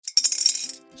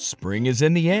Spring is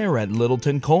in the air at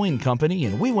Littleton Coin Company,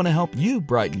 and we want to help you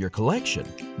brighten your collection.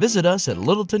 Visit us at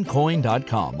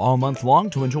littletoncoin.com all month long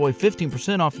to enjoy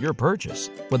 15% off your purchase.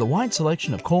 With a wide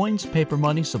selection of coins, paper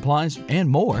money, supplies, and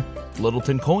more,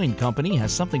 Littleton Coin Company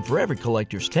has something for every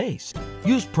collector's taste.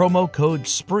 Use promo code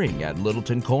SPRING at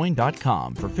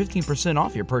littletoncoin.com for 15%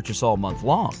 off your purchase all month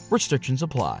long. Restrictions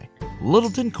apply.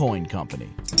 Littleton Coin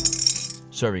Company.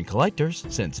 Serving collectors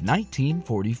since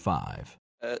 1945.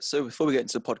 So before we get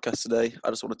into the podcast today, I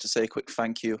just wanted to say a quick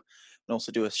thank you and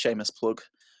also do a shameless plug.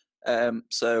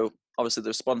 So obviously the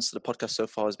response to the podcast so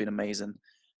far has been amazing.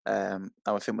 And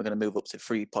I think we're going to move up to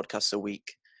 3 podcasts a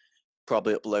week,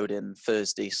 probably uploading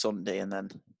Thursday, Sunday, and then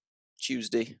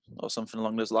Tuesday or something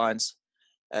along those lines.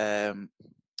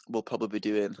 We'll probably be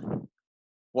doing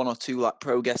 1 or 2 like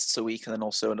pro guests a week, and then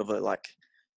also another like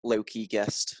low-key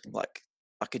guest, like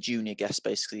a junior guest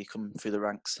basically come through the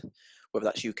ranks, whether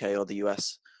that's UK or the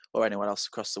US or anyone else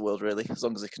across the world really. As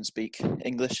long as they can speak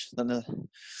English, then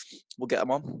we'll get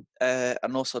them on.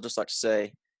 And also I'd just like to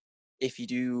say, if you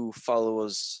do follow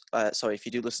us, if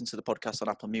you do listen to the podcast on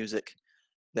Apple Music,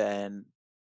 then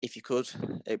if you could,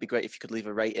 it'd be great if you could leave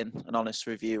a rating, an honest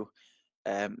review.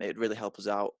 It'd really help us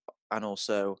out. And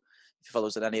also, if you follow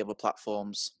us on any other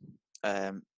platforms,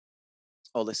 or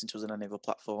listen to us on any other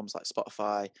platforms like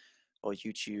Spotify or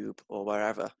YouTube or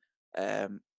wherever,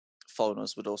 following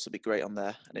us would also be great on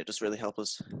there, and it just really help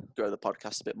us grow the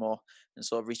podcast a bit more and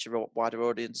sort of reach a wider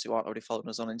audience who aren't already following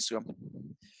us on Instagram.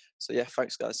 So yeah,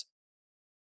 thanks guys.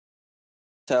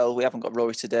 We haven't got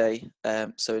Rory today,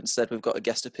 so instead we've got a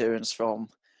guest appearance from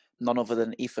none other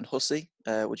than Ethan Hussey.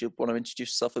 Would you want to introduce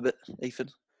yourself a bit, Ethan?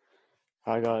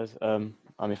 Hi guys, I'm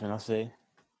Ethan Hussey,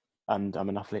 and I'm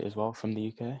an athlete as well from the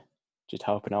UK. Just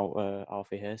helping out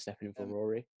Alfie here, stepping in for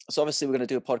Rory. So obviously we're going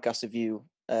to do a podcast with you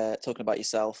talking about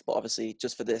yourself, but obviously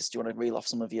just for this, do you want to reel off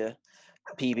some of your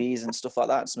PBs and stuff like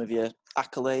that, and some of your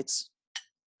accolades?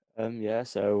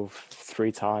 So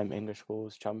 3-time English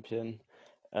schools champion.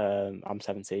 I'm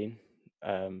 17.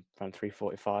 Ran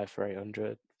 3:45 for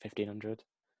 800, 1500,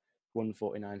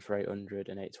 1:49 for 800,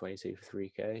 and 8:22 for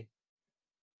 3K.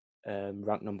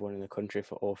 Ranked number 1 in the country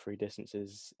for all 3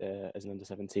 distances as an under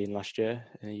 17 last year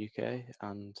in the UK,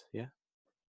 and yeah,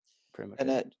 pretty much.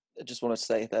 And I just want to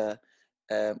say there,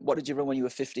 what did you run when you were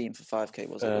 15 for 5K?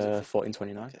 Was it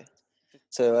 14:29? Okay.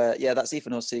 So that's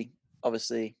Ethan Hussey,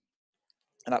 obviously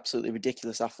an absolutely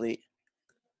ridiculous athlete.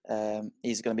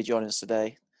 He's going to be joining us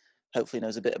today. Hopefully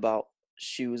knows a bit about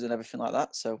shoes and everything like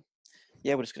that. So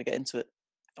yeah, we're just going to get into it.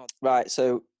 Right,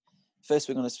 so first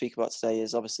we're going to speak about today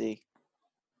is obviously,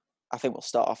 I think we'll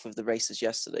start off with the races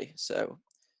yesterday. So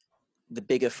the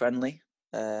bigger friendly,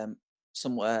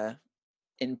 somewhere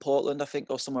in Portland, I think,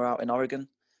 or somewhere out in Oregon.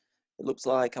 It looks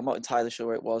like, I'm not entirely sure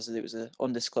where it was. It was an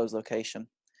undisclosed location.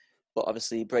 But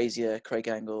obviously Brazier, Craig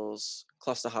Engels,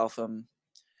 Closter Haltham,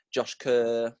 Josh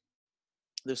Kerr.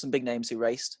 There's some big names who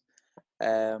raced.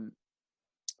 So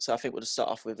I think we'll just start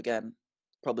off with, again,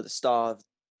 probably the star of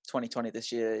 2020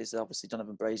 this year is obviously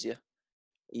Donovan Brazier.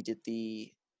 He did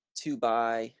the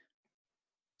 2x2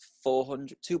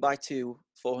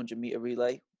 400 meter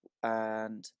relay,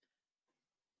 and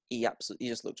he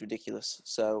just looked ridiculous.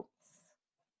 So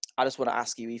I just want to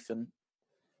ask you, Ethan,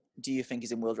 do you think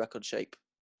he's in world record shape?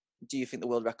 Do you think the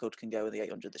world record can go in the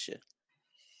 800 this year?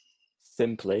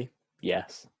 Simply,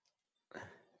 yes.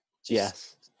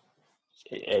 Yes.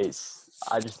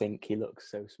 I just think he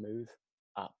looks so smooth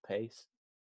at pace.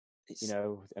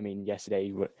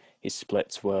 Yesterday his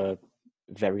splits were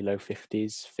very low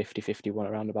 50s, 50-51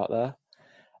 around about there.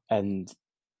 And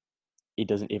he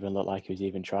doesn't even look like he was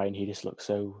even trying. He just looks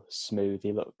so smooth.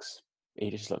 He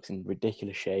just looks in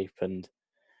ridiculous shape. And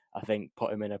I think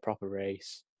put him in a proper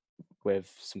race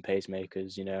with some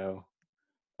pacemakers, don't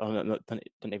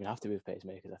even have to be with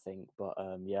pacemakers, I think. But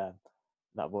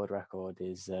that world record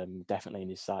is definitely in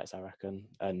his sights, I reckon.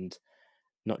 And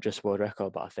not just world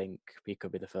record, but I think he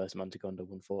could be the first man to go under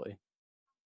 140.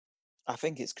 I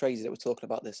think it's crazy that we're talking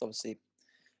about this. Obviously,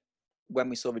 when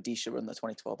we saw Rudisha run the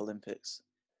 2012 Olympics,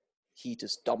 he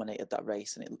just dominated that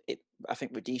race. And I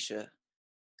think Rudisha,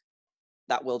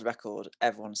 that world record,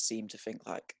 everyone seemed to think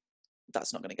like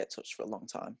that's not going to get touched for a long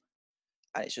time.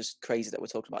 And it's just crazy that we're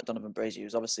talking about Donovan Brazier,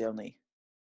 who's obviously only,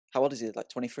 how old is he? Like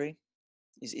 23?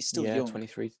 He's still young.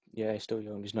 23. Yeah, he's still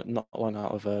young. He's not long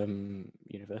out of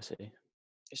university.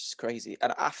 It's just crazy.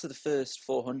 And after the first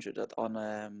 400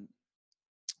 on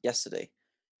yesterday,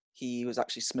 he was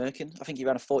actually smirking. I think he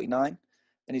ran a 49,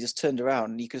 and he just turned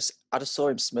around, and I just saw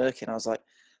him smirking. I was like,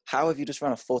 how have you just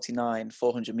run a 49,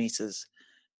 400 meters,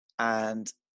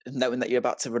 and knowing that you're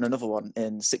about to run another one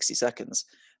in 60 seconds?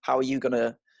 How are you going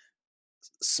to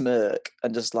smirk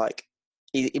and just like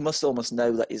he must almost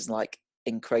know that he's like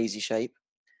in crazy shape,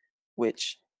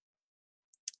 which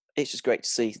it's just great to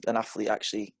see an athlete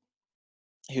actually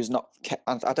who's not.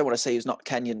 I don't want to say who's not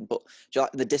Kenyan, but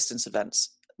like the distance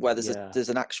events where there's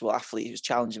an actual athlete who's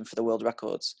challenging for the world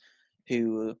records,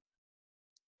 who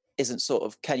isn't sort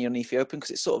of Kenyan Ethiopian,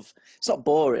 because it's not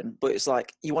boring, but it's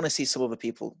like you want to see some other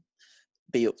people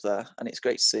be up there, and it's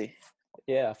great to see.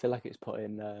 Yeah, I feel like it's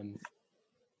putting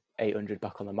 800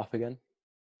 back on the map again.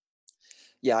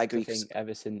 Yeah, I agree. I think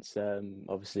ever since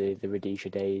obviously the Rhodesia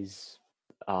days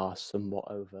are somewhat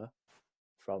over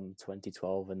from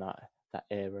 2012 and that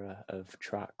era of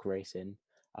track racing,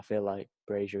 I feel like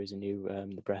Brazier is a new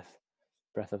the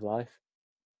breath of life.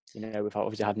 You know, we've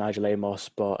obviously had Nigel Amos,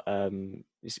 but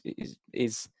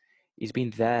he's been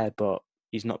there, but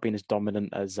he's not been as dominant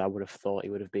as I would have thought he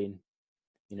would have been.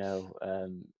 You know,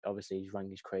 obviously he's rang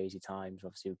his crazy times,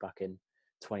 obviously back in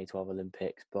 2012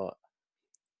 Olympics, but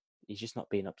he's just not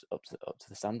been up to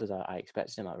the standard I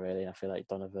expected him at, really. I feel like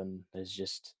Donovan has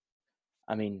just,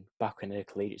 I mean, back in the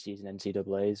collegiate season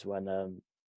NCAAs when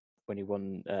he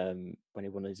won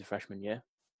his freshman year,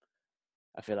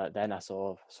 I feel like then I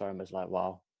saw him as like,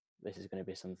 wow, this is going to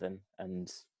be something,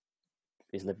 and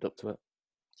he's lived up to it.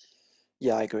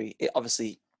 Yeah, I agree.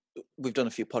 Obviously, we've done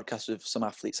a few podcasts with some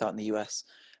athletes out in the US,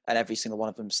 and every single one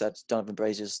of them said Donovan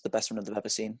Brazier's the best runner they've ever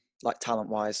seen, like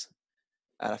talent-wise.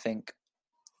 And I think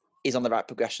he's on the right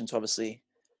progression to obviously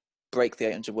break the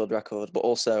 800 world record, but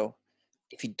also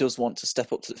if he does want to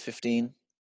step up to the 15,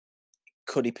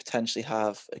 could he potentially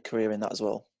have a career in that as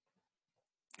well?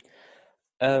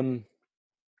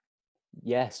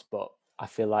 Yes, but I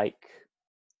feel like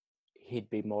he'd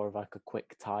be more of like a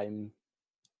quick time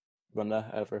runner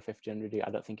over a 1500. I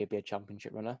don't think he'd be a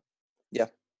championship runner. Yeah.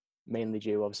 Mainly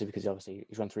due, obviously, because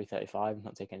he's run 3:35.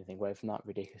 Not taking anything away from that,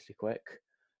 ridiculously quick.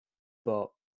 But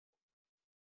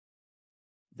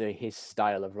his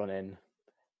style of running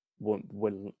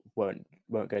won't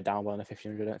go down well in a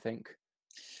 1500.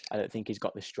 I don't think he's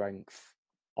got the strength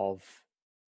of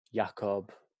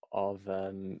Jakob, of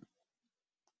the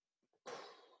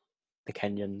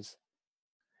Kenyans,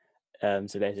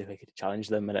 to basically challenge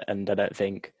them. And I don't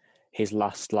think his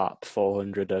last lap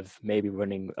 400 of maybe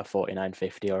running a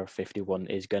 49.50 or a 51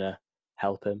 is going to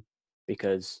help him,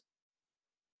 because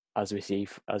as we see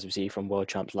from World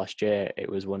Champs last year, it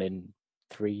was won in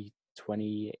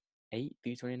 3:28,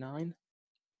 3:29.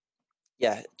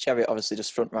 Yeah, Chariot obviously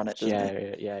just front ran it,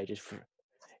 doesn't he? Yeah, he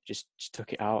just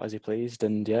took it out as he pleased.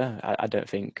 And yeah, I don't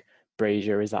think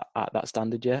Brazier is at that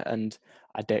standard yet, and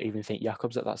I don't even think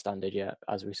Jakob's at that standard yet,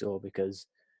 as we saw, because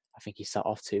I think he sat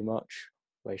off too much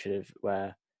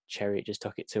where Chariot just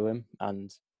took it to him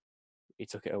and he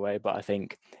took it away. But I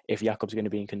think if Jakob's going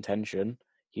to be in contention,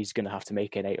 he's going to have to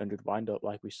make an 800 wind up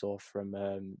like we saw from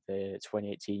the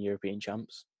 2018 European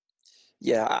champs.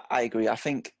 Yeah, I agree. I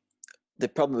think the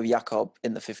problem with Jakob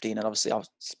in the 15, and obviously I'll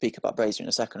speak about Brazier in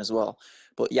a second as well,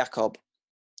 but Jakob,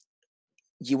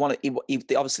 they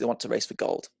obviously want to race for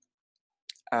gold.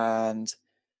 And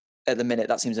at the minute,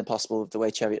 that seems impossible with the way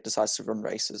Chariot decides to run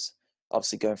races,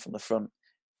 obviously going from the front.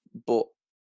 But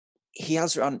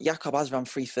Jakob has run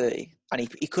 3:30, and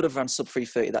he could have run sub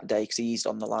 3:30 that day because he eased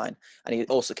on the line, and he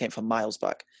also came from miles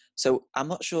back. So I'm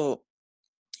not sure.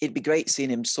 It'd be great seeing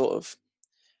him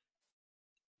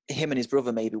him and his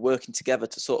brother maybe working together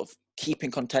to sort of keep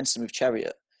in contention with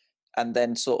Chariot, and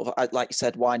then sort of, like you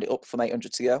said, wind it up from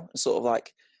 800 to go, and sort of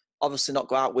like obviously not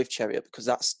go out with Chariot, because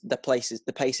that's the pace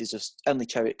is just only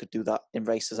Chariot could do that in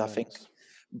races, I think.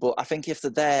 But I think if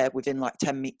they're there within like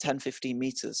 10, 15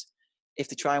 meters, if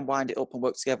they try and wind it up and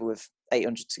work together with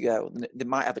 800 to go, then they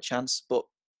might have a chance. But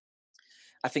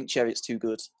I think Chariot's too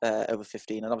good over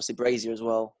 15, and obviously Brazier as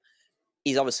well.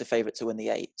 He's obviously favourite to win the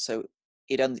 8, so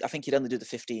I think he'd only do the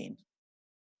 15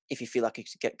 if you feel like he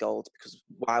could get gold, because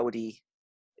why would he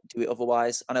do it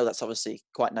otherwise? I know that's obviously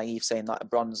quite naive saying that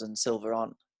bronze and silver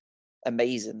aren't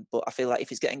amazing, but I feel like if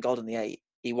he's getting gold in the 8,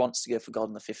 he wants to go for gold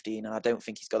in the 15, and I don't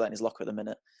think he's got that in his locker at the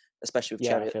minute, especially with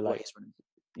Chariot. I feel like,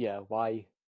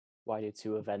 why do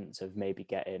two events of maybe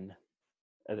getting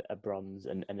a bronze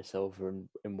and a silver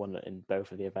in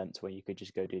both of the events when you could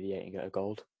just go do the 8 and get a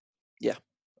gold? Yeah,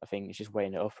 I think it's just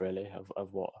weighing it up really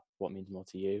of what means more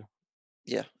to you.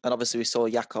 Yeah, and obviously we saw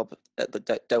Jakob at the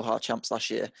Doha Champs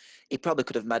last year. He probably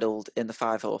could have medalled in the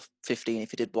 5 or 15 if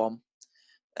he did one.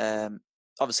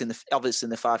 Obviously in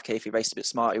the 5K, if he raced a bit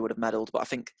smart, he would have medalled. But I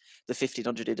think the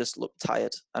 1500, he just looked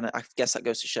tired, and I guess that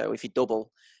goes to show if you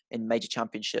double in major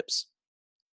championships,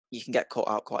 you can get caught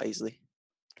out quite easily.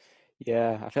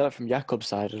 Yeah, I feel like from Jakob's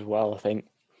side as well, I think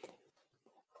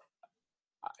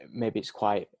maybe it's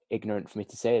quite ignorant for me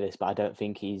to say this, but I don't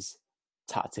think he's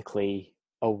tactically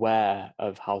aware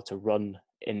of how to run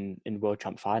in World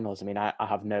Champ finals. I mean, I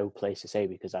have no place to say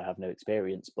because I have no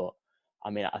experience, but I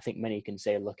mean, I think many can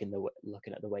say looking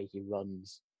at the way he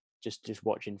runs, just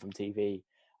watching from TV,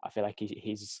 I feel like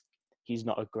he's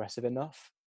not aggressive enough.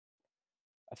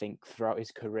 I think throughout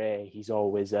his career, he's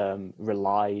always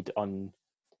relied on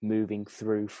moving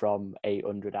through from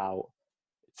 800 out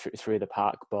through the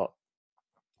pack. But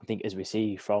I think as we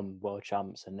see from World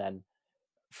Champs and then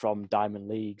from Diamond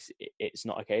Leagues, it's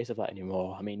not a case of that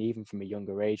anymore. I mean, even from a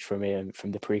younger age, from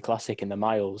the pre-classic and the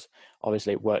miles,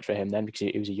 obviously it worked for him then because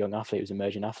he was a young athlete, he was an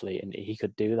emerging athlete, and he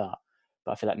could do that.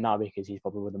 But I feel like now, because he's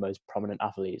probably one of the most prominent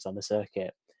athletes on the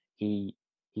circuit, he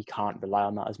can't rely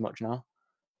on that as much now.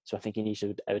 So I think he needs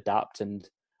to adapt, and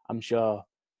I'm sure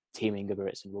Team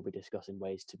Ingebrigtsen will be discussing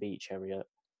ways to beat Chariot.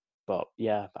 But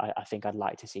yeah, I think I'd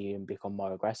like to see him become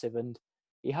more aggressive, and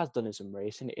he has done in some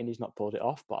racing, and he's not pulled it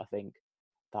off. But I think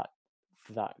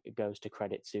that goes to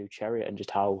credit to Chariot and just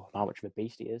how much of a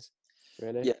beast he is,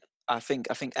 really. Yeah, I think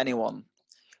anyone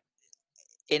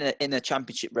in a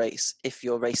championship race, if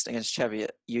you're racing against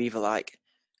Chariot, you're either like,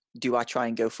 do I try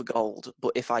and go for gold?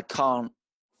 But if I can't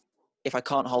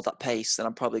hold that pace, then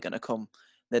I'm probably going to come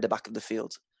near the back of the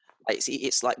field.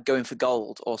 It's like going for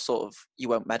gold or sort of you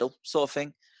won't medal sort of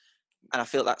thing. And I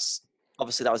feel that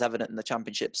was evident in the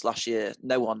championships last year.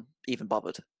 No one even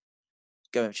bothered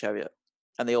going with Chariot,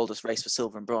 and they all just raced for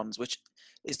silver and bronze, which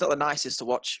is not the nicest to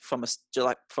watch from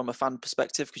a fan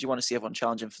perspective because you want to see everyone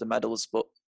challenging for the medals. But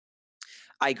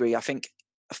I agree. I think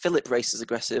Philip races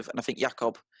aggressive, and I think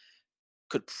Jakob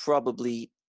could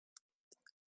probably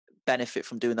benefit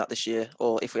from doing that this year,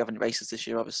 or if we have any races this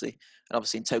year, obviously, and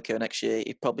obviously in Tokyo next year,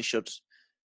 he probably should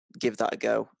give that a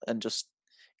go and just.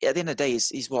 At the end of the day,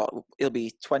 he's what, he'll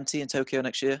be 20 in Tokyo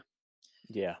next year.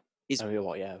 Yeah, He's I mean,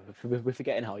 we're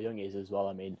forgetting how young he is as well.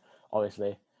 I mean,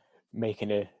 obviously,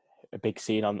 making a big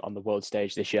scene on the world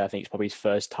stage this year, I think it's probably his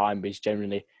first time, but he's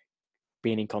generally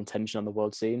been in contention on the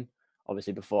world scene.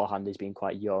 Obviously, beforehand, he's been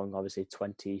quite young. Obviously,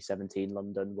 2017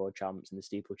 London World Champs in the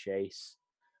steeplechase.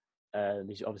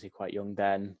 He's obviously quite young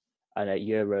then. And at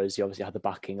Euros, he obviously had the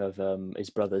backing of his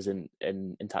brothers in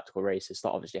tactical races.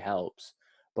 That obviously helps.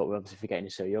 But we're obviously forgetting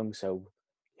he's so young. So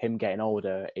him getting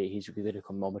older, he's going to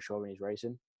become more mature in his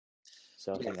racing.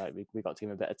 So I think like we got to give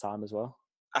him a bit of time as well.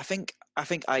 I think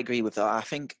I agree with that. I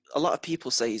think a lot of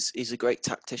people say he's a great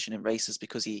tactician in races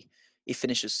because he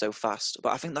finishes so fast.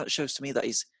 But I think that shows to me that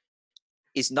he's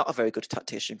not a very good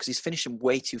tactician because he's finishing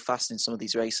way too fast in some of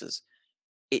these races.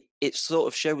 It sort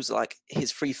of shows like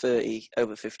his 330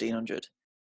 over 1500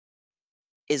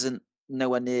 isn't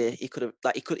nowhere near. He could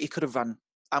have ran.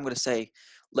 I'm going to say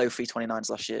low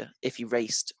 329s last year if he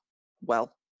raced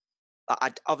well.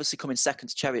 I'd obviously come in second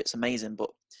to Chariot's amazing, but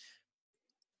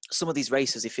some of these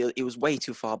races, he was way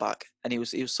too far back, and he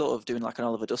was sort of doing like an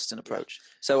Oliver Dustin approach.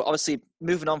 So obviously,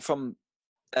 moving on from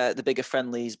the bigger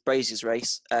friendlies, Brazier's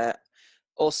race.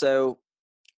 Also,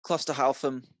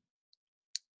 Klosterhalfen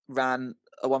ran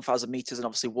a 1,000 meters and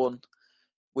obviously won,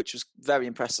 which was very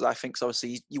impressive. I think so.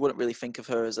 Obviously, you wouldn't really think of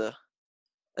her as a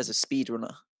speed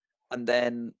runner, and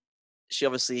then she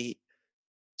obviously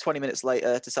 20 minutes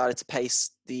later decided to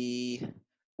pace the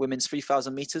women's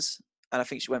 3,000 meters, and I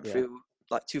think she went through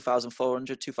like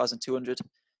 2,400, 2,200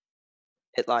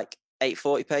 at like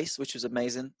 8:40 pace, which was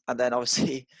amazing. And then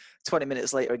obviously 20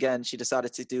 minutes later again, she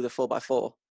decided to do the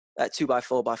 4x4,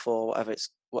 2x4x4,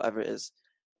 whatever it is,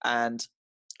 and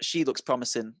she looks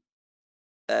promising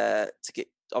to get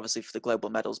obviously for the global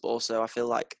medals, but also I feel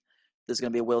like there's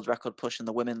going to be a world record push in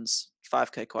the women's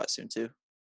 5K quite soon too.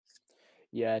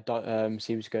 Yeah,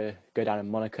 seems to go down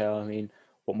in Monaco. I mean,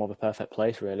 what more of a perfect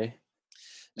place, really?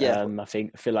 Yeah, I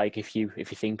feel like if you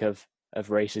think of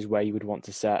races where you would want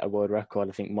to set a world record,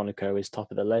 I think Monaco is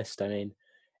top of the list. I mean,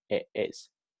 it's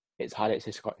had its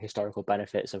historical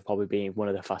benefits of probably being one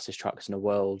of the fastest tracks in the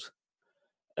world.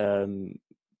 I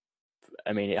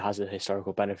mean, it has the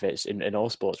historical benefits in all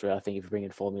sports, really. I think if you bring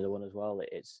in Formula One as well,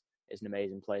 it's an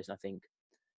amazing place, and I think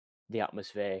the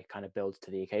atmosphere kind of builds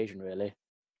to the occasion, really.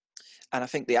 and I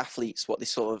think the athletes, what they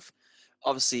sort of,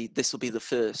 obviously this will be the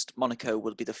first, Monaco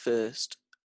will be the first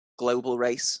global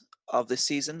race of this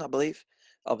season, I believe.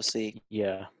 Obviously,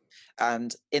 Yeah.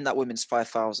 and in that women's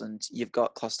 5,000, you've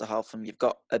got Klosterhalfen, you've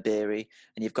got Abiri,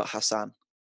 and you've got Hassan.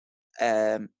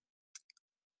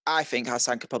 I think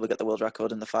Hassan could probably get the world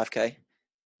record in the 5K.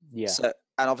 Yeah. So,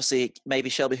 and obviously, maybe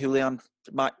Shelby Julian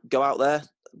might go out there.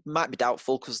 Might be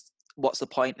doubtful because what's the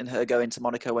point in her going to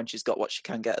Monaco when she's got what she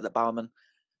can get at the Bowerman?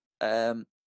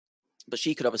 But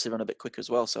she could obviously run a bit quicker as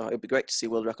well. So it'd be great to see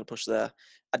world record push there.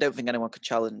 I don't think anyone could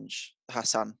challenge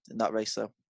Hassan in that race,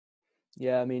 though.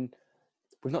 Yeah, I mean,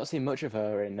 we've not seen much of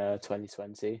her in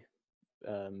 2020,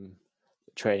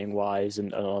 training wise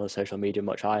and on the social media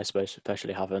much. I suppose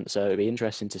especially haven't. So it'd be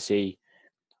interesting to see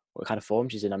what kind of form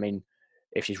she's in. I mean,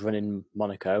 if she's running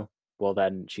Monaco, well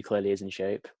then she clearly is in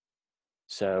shape.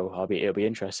 So it'll be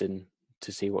interesting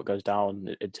to see what goes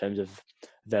down in terms of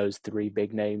those three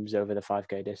big names over the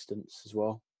 5K distance as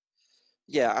well.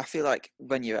 Yeah, I feel like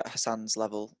when you're at Hassan's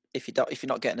level, if you're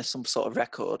not getting some sort of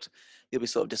record, you'll be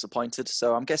sort of disappointed.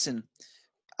 So I'm guessing,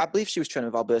 I believe she was training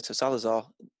with Alberto Salazar,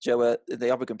 Joe,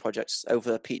 the Oregon projects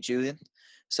over Pete Julian.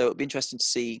 So it'd be interesting to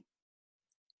see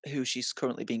who she's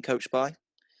currently being coached by.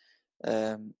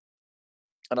 Um,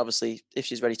 and obviously, if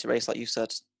she's ready to race, like you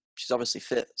said, she's obviously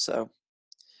fit. So it'll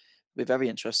be very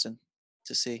interesting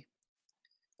to see.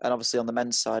 And obviously on the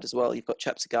men's side as well, you've got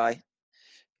Cheptegei.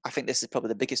 I think this is probably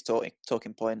the biggest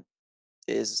talking point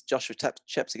is Joshua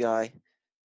Cheptegei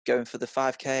going for the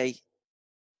 5K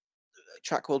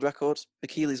track world record,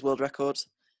 Achilles world record.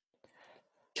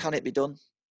 Can it be done?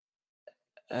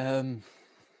 Um,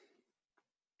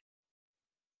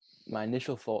 my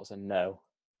initial thoughts are no,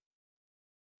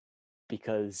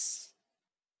 because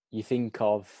you think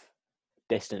of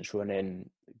distance running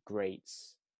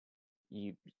greats,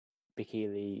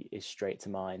 Bikili is straight to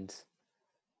mind,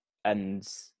 and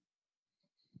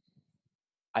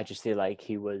I just feel like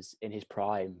he was in his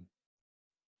prime.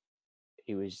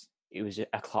 He was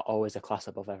always a class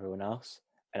above everyone else,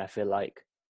 and I feel like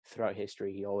throughout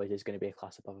history he always is going to be a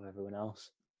class above everyone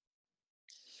else.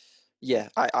 Yeah,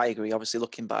 I agree. Obviously,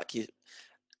 looking back,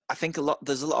 I think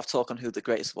there's a lot of talk on who the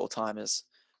greatest of all time is,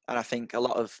 and I think a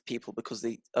lot of people, because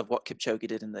of what Kipchoge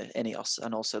did in the Ineos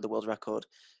and also the world record,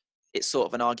 it's sort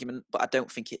of an argument, but I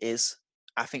don't think it is.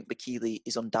 I think Bikili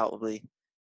is undoubtedly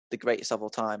the greatest of all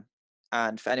time,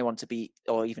 and for anyone to beat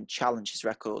or even challenge his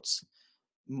records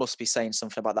must be saying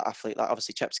something about that athlete. Like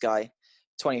obviously Cheptegei,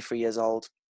 23 years old,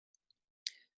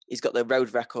 he's got the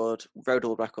road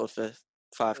world record for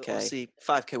 5K. Obviously,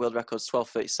 5K world record's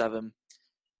 12:37.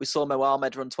 We saw Mo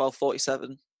Ahmed run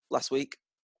 12:47 last week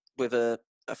with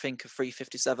I think a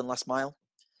 3:57 last mile.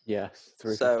 Yes,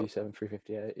 So 357,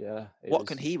 358. Yeah, what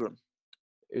can he run?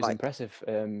 It was Like, impressive.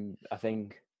 I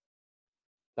think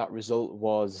that result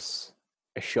was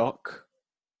a shock.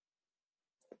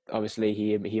 Obviously,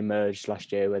 he emerged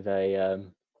last year with a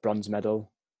bronze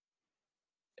medal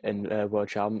in World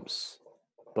Champs.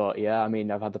 But yeah, I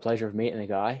mean, I've had the pleasure of meeting the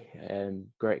guy.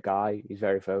 Great guy. He's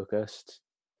very focused.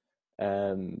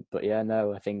 But yeah,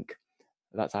 no, I think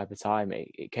that type of time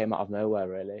it came out of nowhere.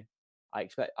 Really, I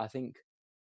think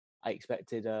I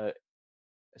expected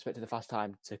the fast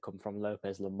time to come from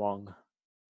Lopez Lemong.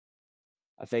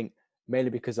 I think mainly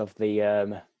because of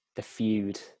the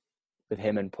feud with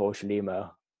him and Porsche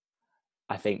Limo.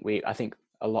 I think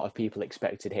a lot of people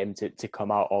expected him to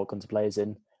come out all guns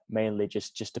blazing, mainly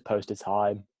just to post a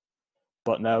time.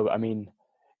 But no, I mean,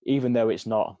 even though it's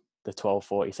not the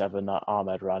 12:47 that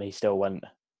Ahmed ran, he still went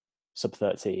sub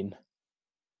 13.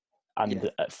 And yeah,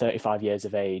 at 35 years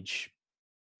of age,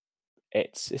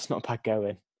 it's not bad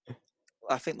going.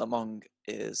 I think Lamong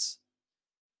is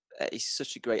he's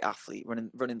such a great athlete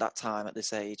running that time at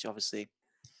this age. Obviously,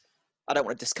 I don't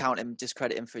want to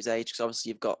discredit him for his age, because obviously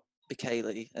you've got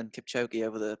Bekele and Kipchoge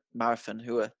over the marathon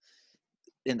who are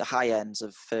in the high ends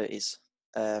of 30s,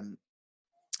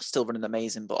 still running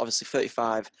amazing. But obviously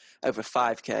 35 over a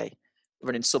 5K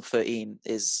running sub 13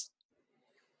 it's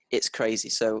crazy.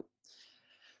 So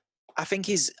I think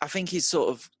he's sort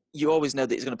of, you always know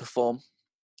that he's going to perform.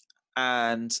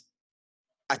 And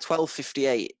at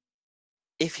 12:58,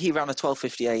 if he ran a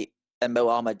 12:58 and Mo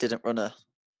Ahmed didn't run a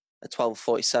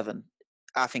 12:47,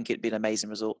 I think it'd be an amazing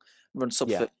result. Run sub,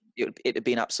 Yeah, it'd have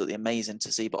been absolutely amazing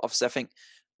to see. But obviously, I think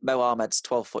Mo Ahmed's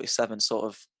 12:47 sort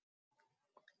of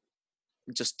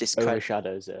just discredit.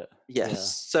 overshadows it. Yes, Yeah,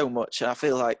 so much. And I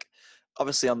feel like,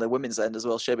 obviously, on the women's end as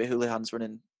well, Shelby Houlihan's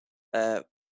running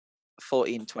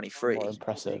 14:23. more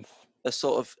impressive. They're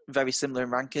sort of very similar in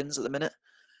rankings at the minute.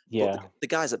 But Yeah, the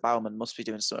guys at Bauman must be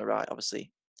doing something right.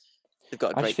 Obviously, they've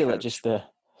got a I just great feel like coach. just the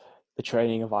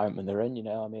training environment they're in.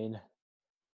 I mean,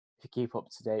 if you keep up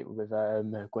to date with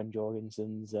Gwen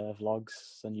Jorgensen's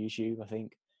vlogs on YouTube, I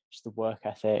think just the work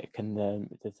ethic and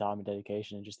the time and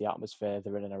dedication and just the atmosphere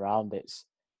they're in and around, it's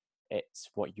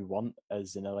what you want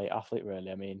as an elite athlete,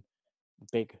 really. I mean,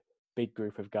 big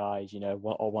group of guys,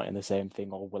 all wanting the same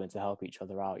thing, all willing to help each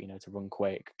other out, to run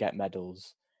quick, get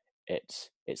medals. It's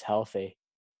healthy,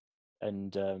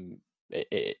 and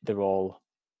they're all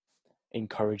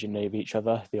encouraging of each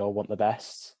other. They all want the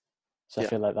best. So I Yeah,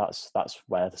 feel like that's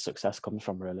where the success comes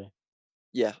from, really.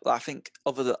 yeah. I think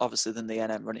obviously than the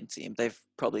NM running team, they've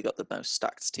probably got the most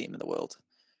stacked team in the world.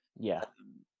 Yeah.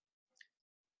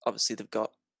 Obviously,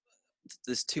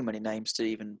 there's too many names to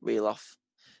even reel off.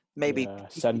 Maybe Yeah. people you know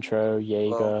Centro, well,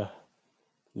 Jaeger,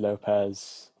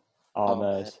 Lopez, Ahmed.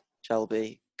 Ahmed,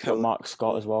 Shelby, Got Cohen, Mark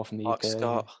Scott as well from the Mark UK.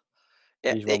 Scott.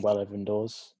 Yeah, He's run well over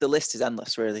indoors. the list is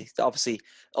endless, really. Obviously,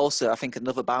 also I think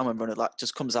another Bowman runner like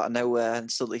just comes out of nowhere and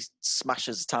suddenly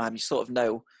smashes the time. You sort of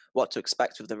know what to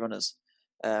expect with the runners.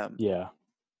 Yeah.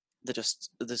 They're just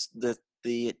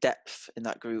the depth in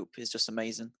that group is just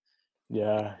amazing.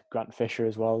 Yeah. Grant Fisher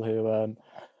as well, who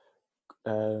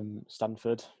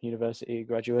Stanford University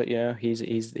graduate. Yeah, he's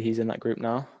in that group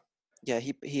now. Yeah,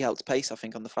 he helped pace I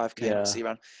think on the 5K. Yeah.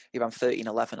 He ran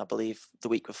 13:11 I believe the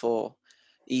week before.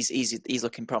 He's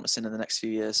looking promising in the next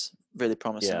few years. Really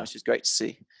promising, Yeah. which is great to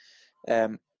see.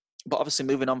 But obviously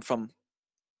moving on from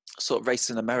sort of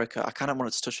races in America, I kind of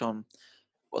wanted to touch on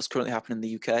what's currently happening in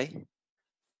the UK.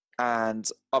 And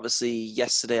obviously,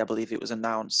 yesterday, I believe it was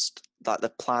announced that the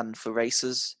plan for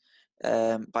races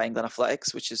by England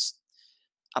Athletics, which is,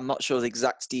 I'm not sure the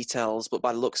exact details, but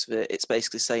by the looks of it, it's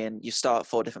basically saying you start at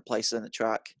 4 different places in the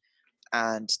track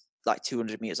and like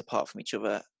 200 meters apart from each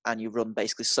other, and you run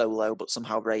basically solo, but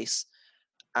somehow race.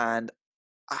 And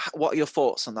what are your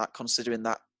thoughts on that, considering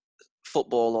that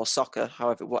football or soccer,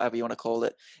 however, whatever you want to call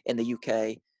it, in the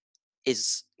UK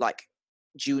is like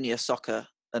junior soccer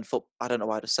and foot. I don't know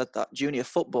why I just said that. Junior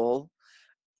football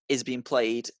is being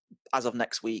played as of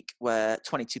next week, where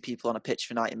 22 people on a pitch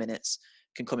for 90 minutes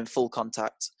can come in full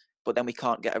contact, but then we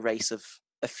can't get a race of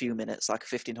a few minutes, like a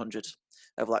 1500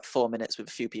 over like 4 minutes with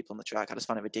a few people on the track. I just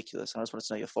find it ridiculous. I just wanted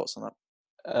to know your thoughts on that.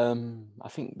 I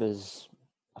think there's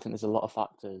a lot of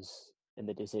factors in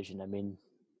the decision. I mean,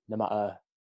 no matter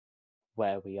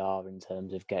where we are in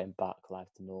terms of getting back life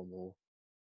to normal,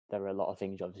 there are a lot of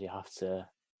things you obviously have to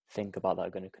think about that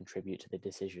are going to contribute to the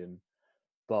decision.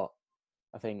 But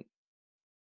I think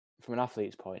from an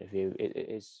athlete's point of view, it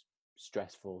is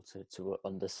stressful to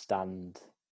understand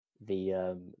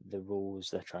the rules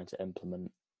they're trying to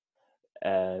implement.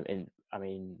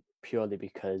 Purely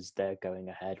because they're going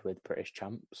ahead with British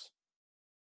champs.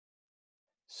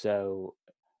 So,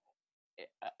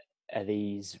 are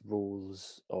these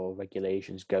rules or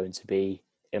regulations going to be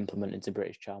implemented into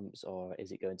British champs, or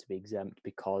is it going to be exempt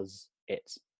because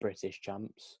it's British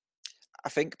champs? I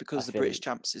think because the British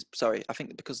champs is sorry. I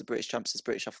think because the British champs is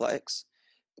British athletics,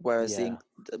 whereas Yeah,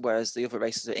 the other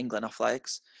races are England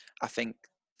athletics. I think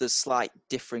there's slight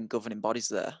differing governing bodies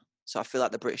there. So I feel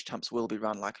like the British champs will be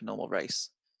run like a normal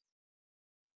race.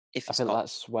 If I it's feel not,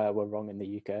 that's where we're wrong in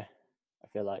the UK. I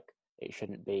feel like it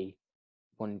shouldn't be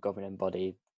one governing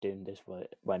body doing this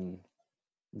when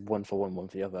one for one, one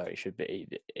for the other. It should be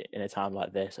in a time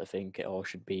like this. I think it all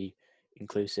should be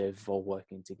inclusive, all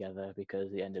working together.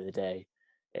 Because at the end of the day,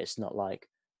 it's not like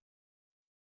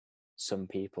some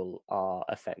people are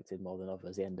affected more than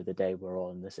others. At the end of the day, we're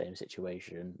all in the same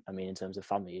situation. I mean, in terms of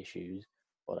family issues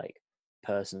or like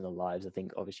personal lives, I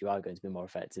think obviously you are going to be more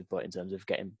affected. But in terms of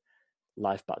getting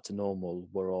life back to normal,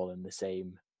 we're all in the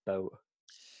same boat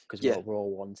because yeah, we're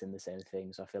all wanting the same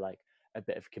thing. So I feel like a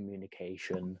bit of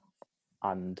communication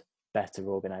and better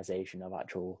organisation of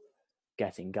actual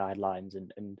getting guidelines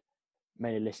and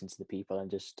mainly listen to the people and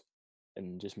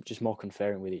just more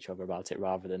conferring with each other about it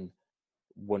rather than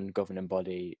one governing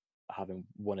body having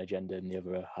one agenda and the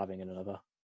other having another.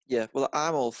 yeah. Well,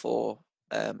 I'm all for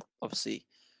obviously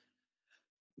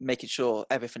making sure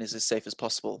everything is as safe as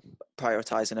possible,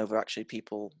 prioritizing over actually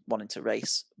people wanting to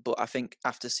race. But I think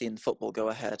after seeing football go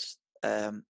ahead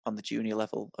on the junior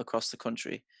level across the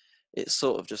country, it's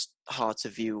sort of just hard to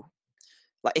view.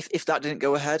 Like if that didn't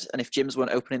go ahead and if gyms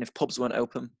weren't opening, if pubs weren't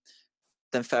open,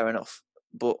 then fair enough.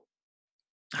 But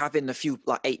having a few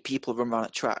like 8 people run around a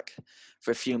track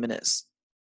for a few minutes,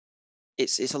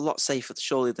 it's a lot safer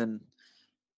surely than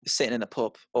sitting in a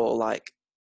pub or like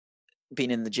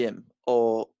being in the gym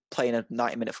or playing a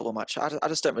 90-minute football match. I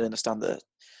just don't really understand that.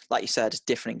 Like you said,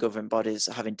 different governing bodies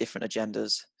having different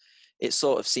agendas. It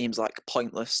sort of seems like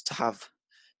pointless to have,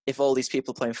 if all these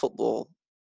people playing football,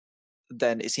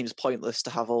 then it seems pointless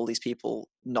to have all these people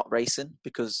not racing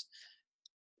because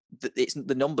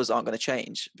the numbers aren't going to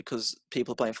change because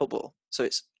people are playing football. So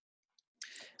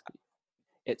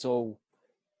It's all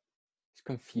it's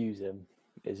confusing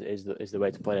is the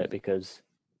way to put it because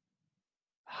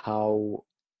how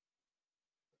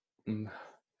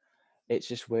it's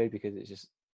just weird because it's just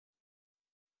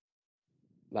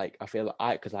like I feel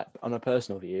like because like on a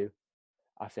personal view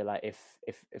I feel like if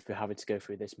we're having to go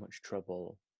through this much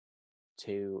trouble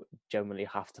to generally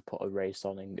have to put a race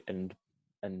on and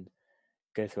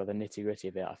go through all the nitty gritty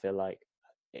of it, I feel like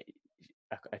it,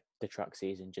 the track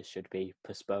season just should be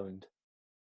postponed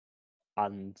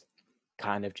and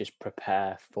kind of just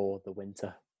prepare for the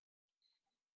winter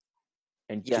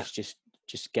and Yeah,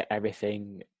 just get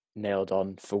everything nailed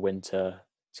on for winter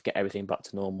to get everything back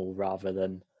to normal rather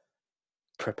than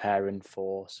preparing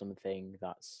for something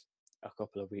that's a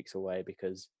couple of weeks away.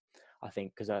 Because I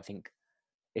think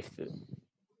if it's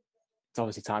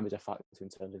obviously time is a factor in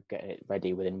terms of getting it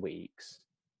ready within weeks,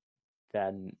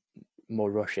 then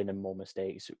more rushing and more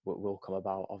mistakes will come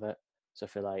about of it. So I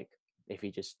feel like if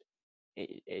you just,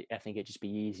 I think it'd just be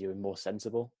easier and more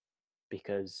sensible,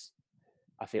 because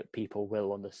I feel people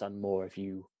will understand more if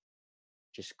you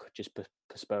just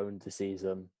postpone the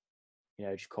season,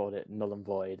 just call it null and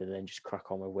void and then just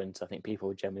crack on with winter. I think people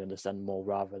would generally understand more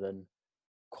rather than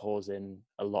causing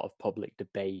a lot of public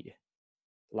debate,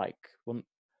 like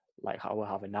like how we're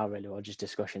having now, really, or just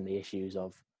discussing the issues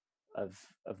of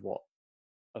what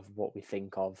we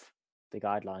think of the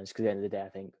guidelines. Because at the end of the day, I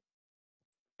think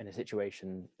in a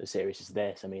situation as serious as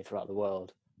this, I mean, throughout the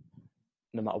world,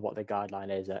 no matter what the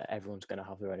guideline is, everyone's going to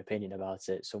have their own opinion about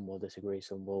it. Some will disagree,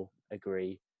 some will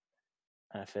agree.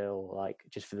 And I feel like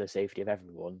just for the safety of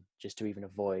everyone, just to even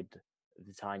avoid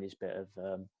the tiniest bit of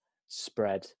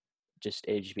spread,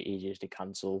 it'd just be easier to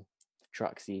cancel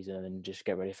track season and just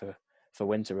get ready for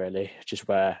winter, really, just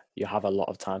where you have a lot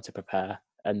of time to prepare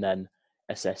and then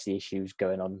assess the issues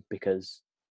going on. Because,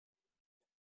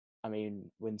 I mean,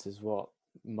 winter's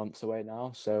months away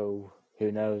now, so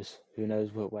who knows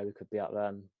where we could be at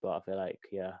then. But I feel like,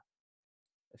 yeah,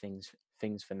 things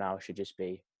for now should just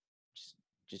be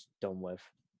just done with,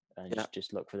 and yeah.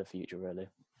 just look for the future, really.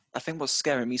 I think what's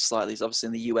scaring me slightly is obviously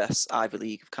in the US, Ivy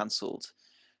League have cancelled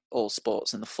all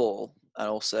sports in the fall, and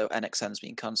also NXN's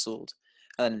been cancelled.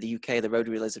 And in the UK, the road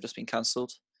relays have just been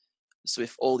cancelled. So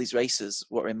if all these races,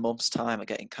 what are in months' time, are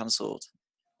getting cancelled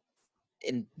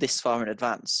in this far in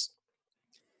advance,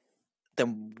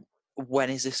 then when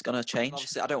is this going to change?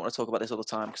 Obviously, I don't want to talk about this all the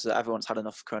time because everyone's had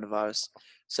enough coronavirus.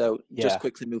 So just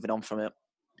quickly moving on from it.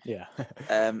 Yeah.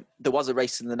 There was a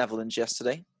race in the Netherlands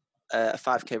yesterday, a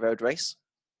 5K road race.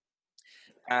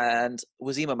 And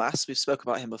Wazima Mas, we've spoke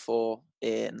about him before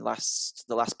in the last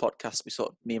podcast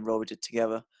me and Rory did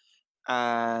together.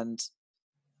 And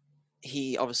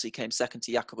he obviously came second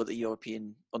to Jakob at the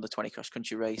European under-20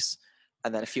 cross-country race.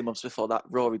 And then a few months before that,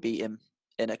 Rory beat him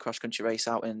in a cross-country race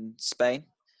out in Spain.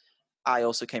 I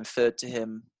also came third to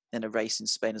him in a race in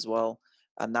Spain as well.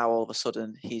 And now all of a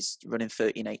sudden, he's running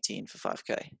 13:18 for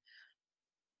 5K.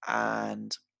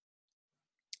 And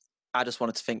I just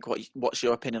wanted to think, what's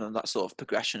your opinion on that sort of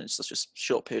progression in such a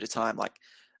short period of time? Like,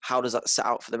 how does that set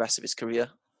out for the rest of his career?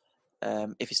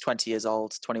 If he's 20 years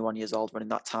old, 21 years old, running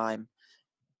that time,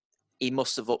 he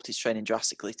must have upped his training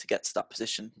drastically to get to that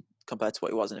position compared to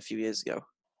what he was in a few years ago.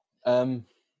 I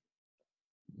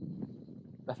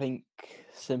think,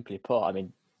 simply put, I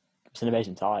mean, it's an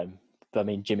amazing time. But I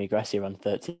mean, Jimmy Gressier ran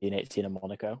 13:18 in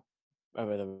Monaco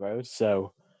over the road.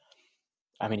 So,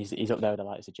 I mean, he's up there with the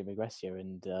likes of Jimmy Gressier,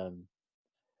 and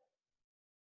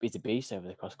he's a beast over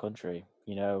the cross country.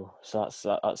 So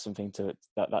that's something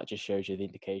that just shows you the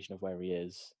indication of where he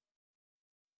is.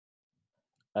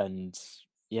 And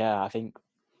yeah, I think,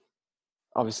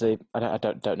 obviously, I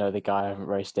don't know the guy. I haven't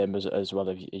raced him as well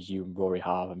as you and Rory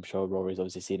have. I'm sure Rory's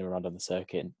obviously seen him around on the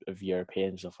circuit of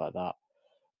European stuff like that.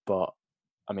 But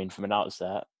I mean, from an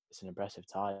outset, it's an impressive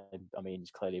time. I mean,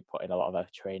 he's clearly putting a lot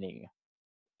of training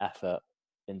effort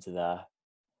into there,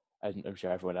 and I'm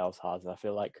sure everyone else has. And I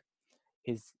feel like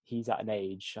he's at an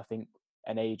age, I think,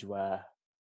 an age where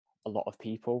a lot of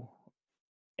people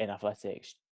in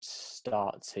athletics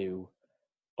start to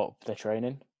up their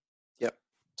training Yep.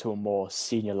 to a more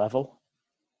senior level,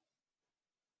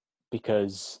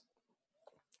 because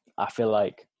I feel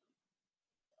like,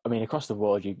 I mean, across the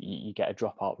world, you get a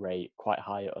dropout rate quite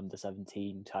high at under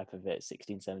 17 type of it,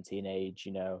 16, 17 age,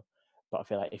 But I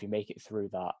feel like if you make it through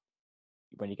that,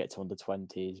 when you get to under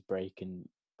 20s, breaking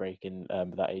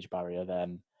that age barrier,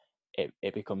 then it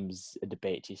becomes a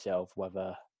debate to yourself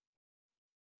whether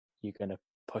you're going to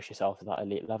push yourself to that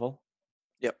elite level.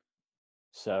 Yep.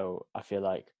 So I feel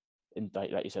like,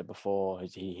 like you said before,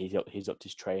 he's upped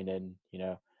his training,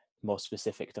 more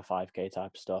specific to 5K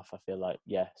type stuff. I feel like,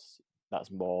 yes, that's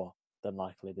more than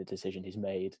likely the decision he's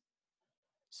made.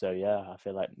 So yeah, I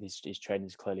feel like his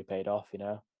training's clearly paid off.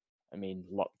 I mean,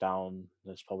 lockdown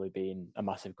has probably been a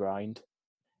massive grind.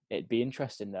 It'd be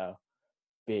interesting though,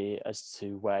 as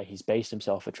to where he's based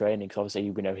himself for training, because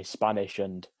obviously we know he's Spanish,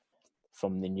 and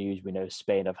from the news we know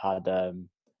Spain have had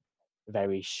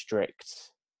very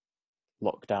strict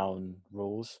lockdown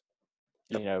rules.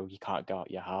 Yep. You can't go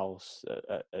out your house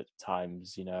at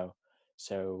times.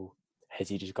 So has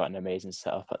he just got an amazing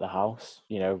setup at the house?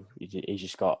 He's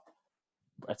just got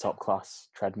a top class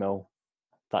treadmill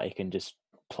that he can just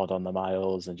plod on the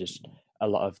miles, and just a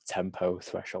lot of tempo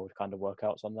threshold kind of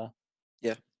workouts on there.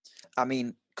 Yeah. I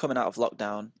mean, coming out of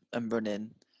lockdown and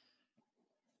running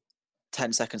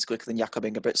 10 seconds quicker than Jakob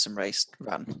Ingebrigtsen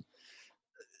ran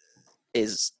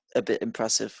is a bit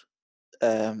impressive,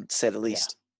 to say the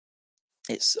least.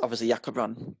 It's obviously Jakob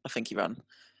ran, I think he ran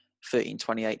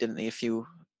 13:28, didn't he, a few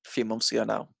months ago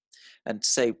now. And to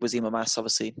say Wazim Amas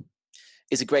obviously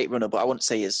is a great runner, but I wouldn't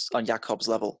say he's on Jakob's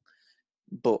level.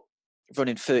 But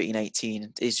running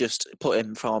 13:18 is just put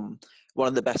him from one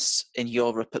of the best in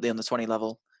Europe at the under 20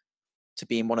 level to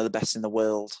being one of the best in the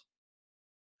world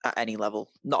at any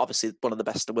level. Not obviously one of the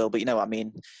best in the world, but you know what I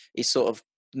mean. He sort of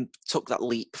took that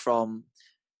leap from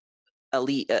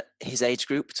elite at his age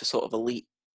group to sort of elite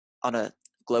on a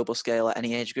global scale at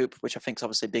any age group, which I think is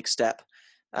obviously a big step,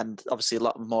 and obviously a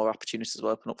lot more opportunities will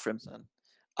open up for him. And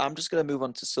I'm just going to move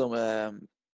on to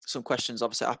some questions.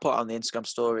 Obviously, I put on the Instagram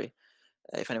story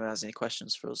if anyone has any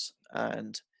questions for us,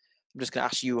 and I'm just going to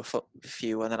ask you a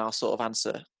few, and then I'll sort of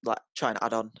answer, like try and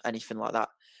add on anything like that.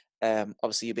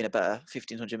 Obviously, you've been a better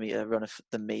 1500 meter runner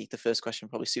than me. The first question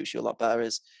probably suits you a lot better.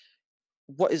 Is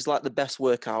what is like the best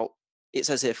workout? It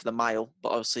says here for the mile, but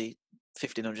obviously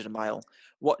 1500 a mile.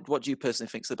 What do you personally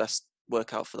think is the best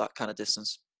workout for that kind of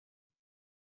distance?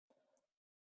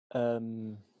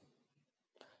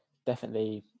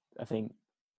 Definitely, I think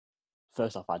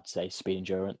first off, I'd say speed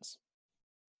endurance.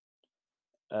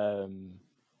 But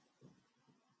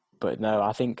no,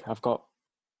 I think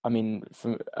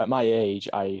from at my age,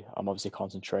 I'm obviously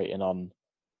concentrating on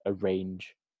a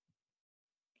range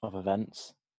of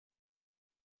events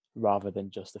rather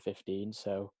than just the 15.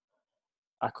 So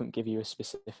I couldn't give you a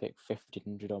specific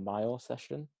 1500 or mile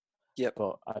session. Yep.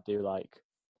 But I do like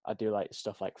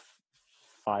stuff like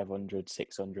 500,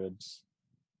 600s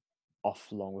off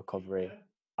long recovery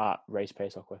at race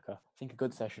pace or quicker. I think a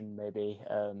good session maybe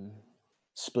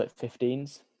split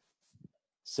 15s.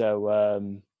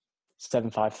 So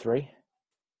 753.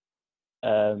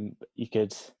 You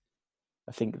could,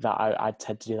 I think that I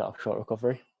tend to do that off short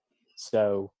recovery.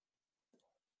 So,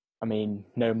 I mean,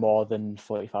 no more than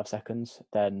 45 seconds,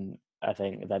 then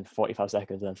 45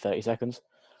 seconds, then 30 seconds.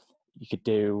 You could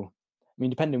do, I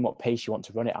mean, depending on what pace you want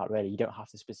to run it at, really, you don't have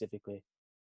to specifically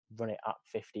run it at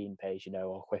 15 pace,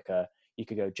 or quicker. You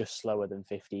could go just slower than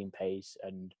 15 pace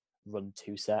and run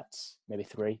 2 sets, maybe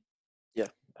 3. Yeah.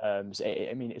 So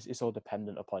it's all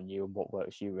dependent upon you and what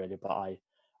works for you, really. But I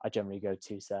generally go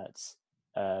 2 sets,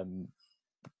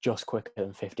 just quicker than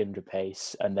 1500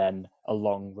 pace, and then a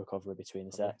long recovery between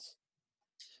the sets.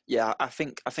 Yeah, I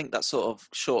think that sort of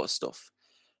shorter stuff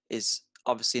is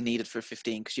obviously needed for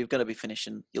 15 because you're going to be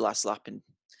finishing your last lap in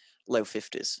low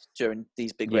 50s during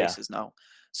these big races now.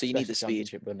 So you need the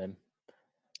speed. Running.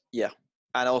 Yeah.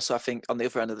 And also I think on the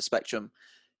other end of the spectrum,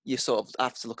 you sort of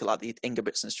have to look at like the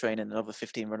Ingebrigtsen's training and other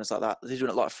 15 runners like that. They're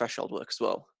doing a lot of threshold work as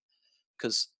well.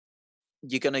 Because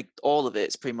all of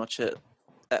it's pretty much at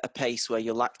a pace where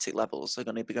your lactic levels are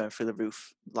going to be going through the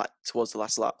roof, like towards the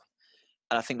last lap.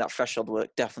 And I think that threshold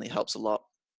work definitely helps a lot.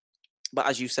 But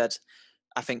as you said,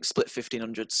 I think split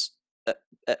 1500s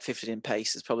at 15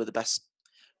 pace is probably the best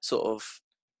sort of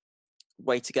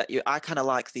way to get you. I kind of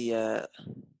like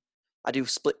I do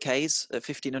split Ks at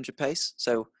 1500 pace.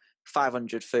 So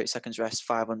 500, 30 seconds rest,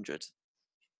 500.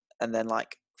 And then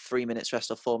like 3 minutes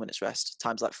rest or 4 minutes rest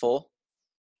times like 4.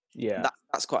 Yeah.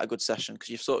 That's quite a good session because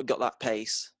you've sort of got that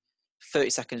pace. 30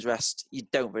 seconds rest, you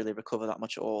don't really recover that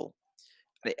much at all.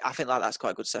 And I think that's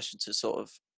quite a good session to sort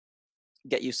of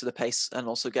get used to the pace and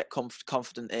also get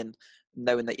confident in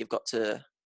knowing that you've got to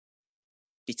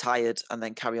be tired and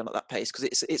then carry on at that pace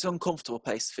because it's uncomfortable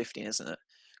pace 15, isn't it?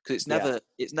 Because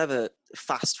it's never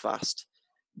fast,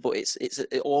 but it's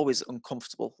always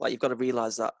uncomfortable. Like you've got to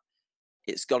realize that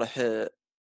it's got to hurt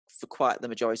for quite the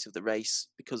majority of the race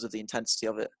because of the intensity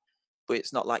of it. But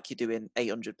it's not like you're doing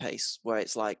 800 pace where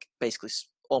it's like basically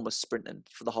almost sprinting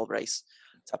for the whole race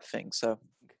type of thing. So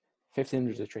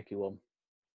 1500 is a tricky one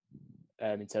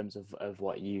in terms of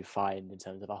what you find in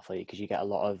terms of athlete, because you get a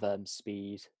lot of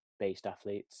speed-based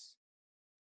athletes,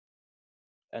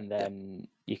 and then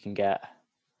you can get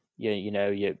your 15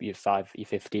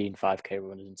 5k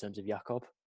runners in terms of Jakob.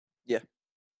 Yeah.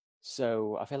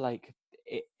 So I feel like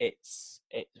it's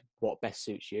what best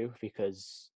suits you,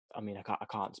 because I mean I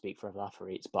can't speak for other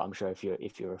athletes, but I'm sure if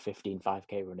you're a 15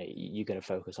 5k runner, you're going to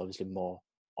focus obviously more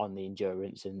on the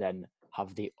endurance and then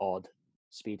have the odd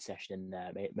speed session in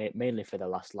there, mainly for the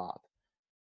last lap.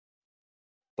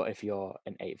 But if you're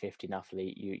an 8:15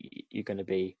 athlete, you're going to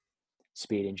be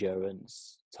speed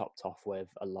endurance topped off with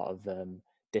a lot of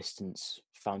distance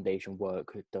foundation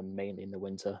work done mainly in the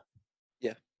winter.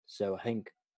 Yeah. So I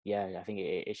think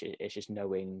it's just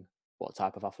knowing what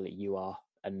type of athlete you are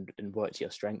and work to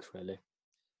your strengths really.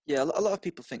 Yeah, a lot of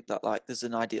people think that like there's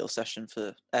an ideal session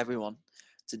for everyone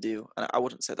to do, and I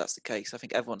wouldn't say that's the case. I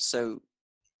think everyone's so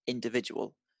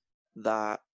individual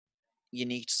that you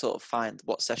need to sort of find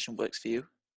what session works for you.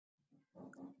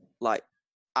 Like,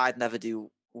 I'd never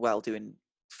do well doing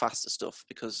faster stuff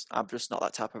because I'm just not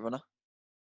that type of runner.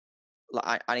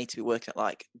 Like, I need to be working at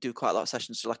like do quite a lot of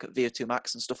sessions, like at VO2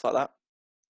 max and stuff like that,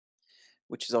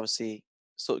 which is obviously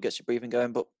sort of gets your breathing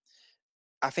going. But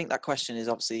I think that question is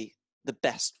obviously the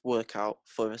best workout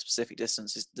for a specific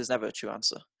distance. There's never a true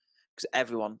answer because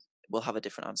everyone will have a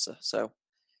different answer. So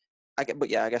but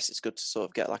yeah, I guess it's good to sort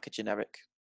of get like a generic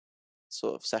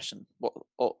sort of session. What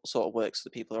sort of works for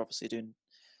the people who are obviously doing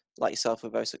like yourself, who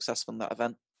are very successful in that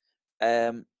event.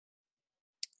 Um,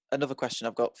 Another question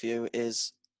I've got for you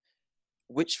is,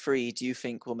 which three do you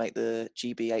think will make the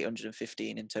GB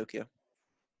 815 in Tokyo?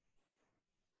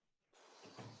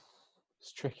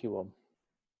 It's a tricky one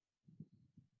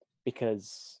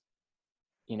because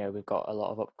we've got a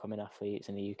lot of upcoming athletes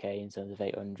in the UK in terms of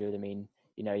 800. I mean,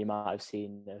 you might have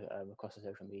seen across the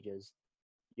social medias,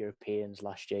 Europeans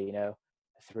last year,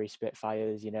 3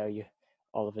 Spitfires, you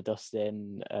Oliver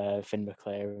Dustin, Finn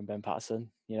McClare and Ben Patterson,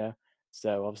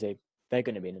 So obviously they're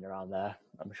going to be in and around there,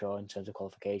 I'm sure, in terms of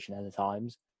qualification and the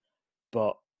times.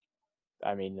 But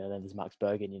I mean, and then there's Max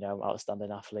Bergen,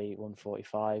 outstanding athlete,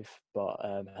 145,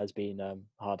 but has been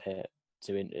hard hit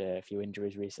to a few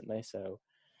injuries recently. So,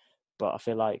 but I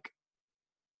feel like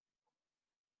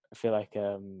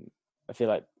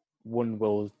one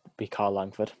will be Carl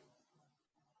Langford.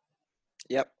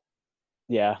 Yep.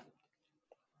 Yeah.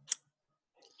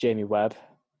 Jamie Webb.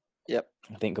 Yep.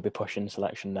 I think could be pushing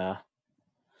selection there.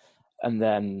 And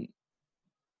then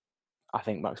I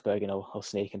think Max Bergen will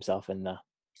sneak himself in there.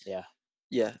 Yeah.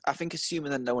 Yeah. I think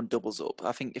assuming that no one doubles up,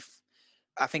 I think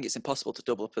it's impossible to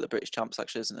double up at the British Champs,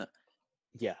 actually, isn't it?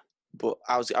 Yeah. But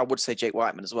I would say Jake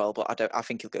Whiteman as well, but I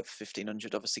think he'll go for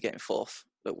 1500. Obviously, getting fourth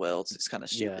at Worlds, it's kind of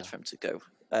stupid for him to go.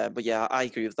 But yeah, I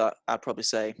agree with that. I'd probably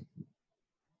say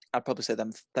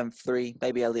them three,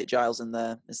 maybe Elliot Giles in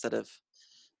there instead of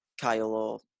Kyle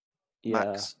or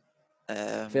Max.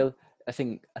 I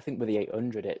think with the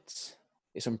 800, it's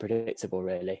unpredictable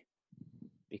really,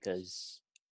 because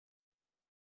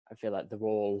I feel like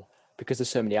because there's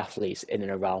so many athletes in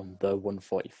and around the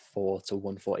 144 to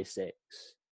 146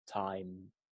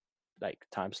 time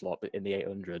slot in the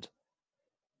 800.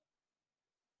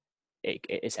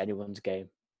 It's anyone's game.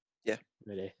 Yeah.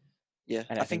 Really. Yeah.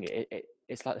 And I think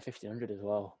it's like the 1500 as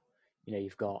well.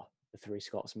 You've got the 3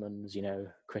 Scotsmans,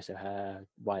 Chris O'Hare,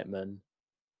 Whiteman,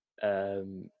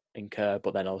 and Kerr,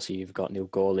 but then also you've got Neil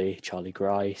Gawley, Charlie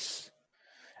Grice.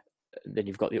 Then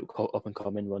you've got the up and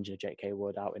coming ones, Jake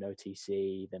Haywood out in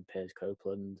OTC, then Piers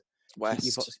Copeland. West.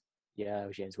 You've got,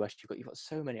 James West. You've got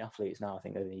so many athletes now, I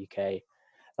think, in the UK.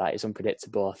 That it's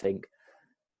unpredictable. I think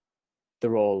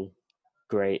they're all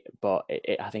great, but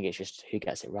I think it's just who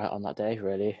gets it right on that day,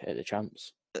 really, at the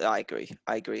Champs. I agree.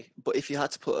 But if you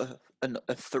had to put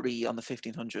a 3 on the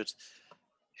 1500,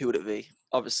 who would it be?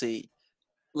 Obviously,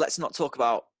 let's not talk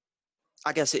about.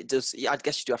 I guess it does. I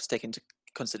guess you do have to take into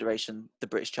consideration the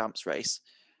British Champs race.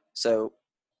 So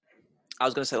I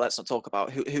was going to say let's not talk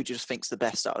about who do you just think's the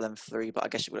best out of them 3, but I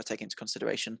guess you've got to take into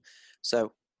consideration.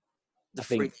 So I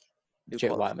think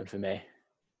Jake Whiteman for me.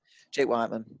 Jake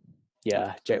Whiteman.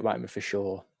 Yeah, Jake Whiteman for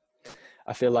sure.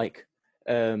 I feel like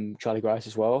Charlie Grice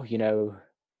as well. You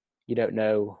don't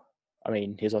know. I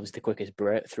mean, he was obviously the quickest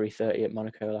Brit, 3:30 at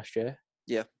Monaco last year.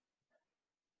 Yeah.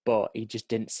 But he just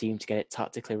didn't seem to get it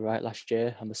tactically right last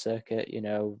year on the circuit.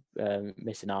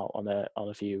 Missing out on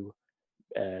a few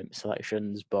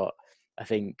selections. But I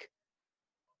think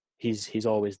he's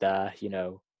always there.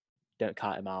 Don't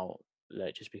count him out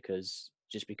just because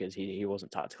he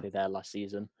wasn't tactically there last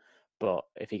season. But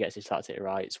if he gets his tactic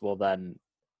right, well then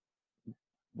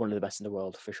one of the best in the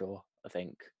world for sure. I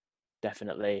think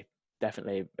definitely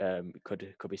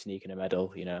could be sneaking a medal.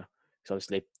 Because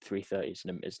obviously 3:30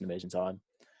 is an amazing time.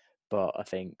 But I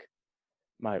think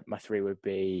my 3 would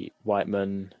be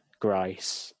Whiteman,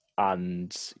 Grice,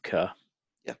 and Kerr.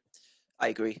 Yeah, I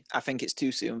agree. I think it's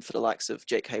too soon for the likes of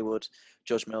Jake Haywood,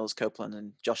 George Mills, Copeland,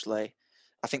 and Josh Lay.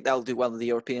 I think they'll do well in the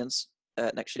Europeans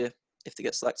next year if they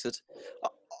get selected.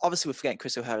 Obviously, we're forgetting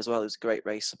Chris O'Hare as well. It was a great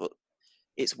race, but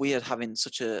it's weird having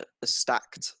such a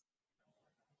stacked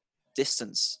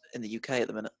distance in the UK at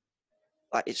the minute.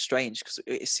 Like, it's strange because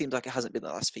it seems like it hasn't been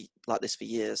like this for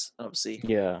years. And obviously,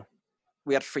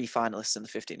 we had 3 finalists in the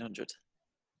 1500.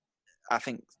 I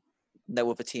think no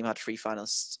other team had 3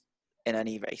 finalists in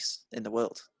any race in the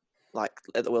world. like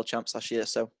at the World Champs last year.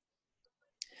 So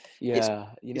it's Yeah,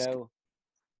 it's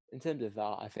in terms of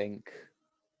that, I think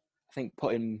they're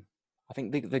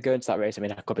going to that race. I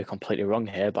mean, I could be completely wrong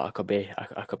here, but I could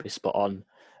be spot on.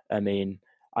 I mean,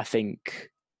 I think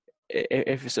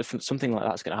if it's something like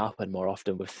that's going to happen more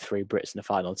often with 3 Brits in the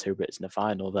final, 2 Brits in the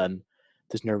final, then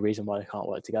there's no reason why they can't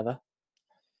work together.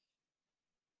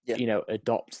 yeah.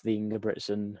 Adopt the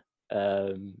Ingebrigtsen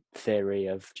theory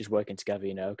of just working together.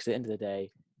 Because at the end of the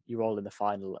day, you're all in the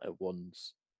final at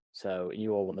once, so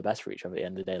you all want the best for each other. At the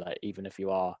end of the day, like even if you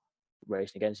are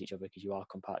racing against each other because you are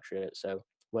compatriots, so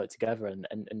work together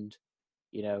and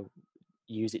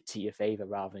use it to your favour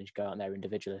rather than just go out there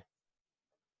individually.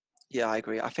 Yeah, I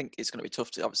agree. I think it's going to be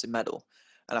tough to obviously medal,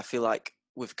 and I feel like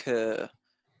with Kerr,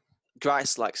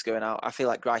 Grice likes going out. I feel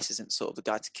like Grice isn't sort of the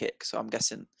guy to kick, so I'm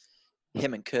guessing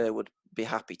him and Kerr would be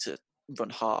happy to run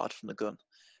hard from the gun.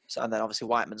 So, and then obviously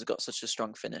Whiteman's got such a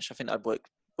strong finish. I think that'd work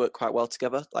quite well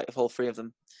together. Like if all 3 of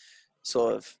them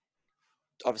sort of,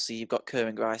 obviously you've got Kerr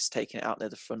and Grice taking it out near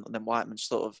the front, and then Whiteman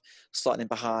sort of slotting in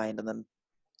behind, and then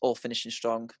all finishing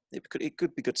strong. It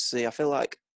could be good to see. I feel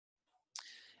like,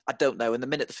 I don't know, in the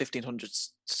minute the 1500s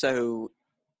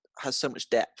has so much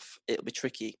depth, it'll be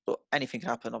tricky, but anything can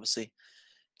happen. Obviously,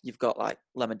 you've got like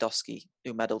Lewandowski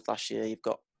who medalled last year. You've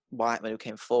got Whiteman who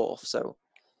came 4th. So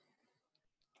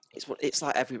it's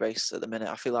like every race at the minute.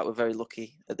 I feel like we're very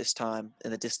lucky at this time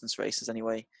in the distance races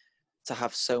anyway to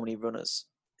have so many runners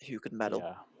who could medal.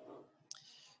 Yeah.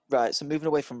 Right. So moving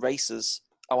away from races,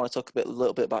 I want to talk a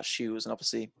little bit about shoes, and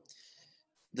obviously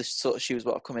the sort of shoes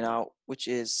that are coming out, which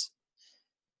is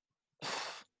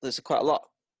there's quite a lot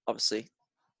obviously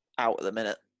out at the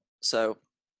minute. So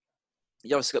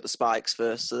you obviously got the spikes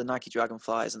first, so the Nike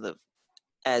Dragonflies and the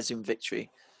Air Zoom Victory.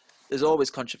 There's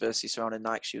always controversy surrounding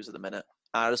Nike shoes at the minute.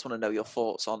 And I just want to know your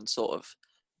thoughts on sort of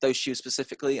those shoes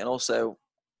specifically, and also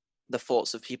the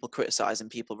thoughts of people criticizing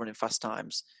people running fast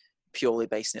times purely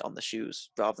basing it on the shoes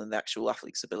rather than the actual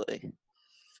athlete's ability.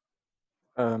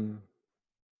 I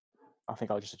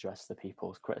think I'll just address the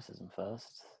people's criticism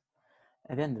first.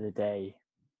 At the end of the day,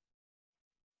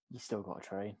 you still got to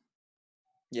train.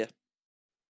 Yeah.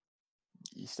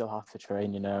 You still have to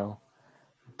train,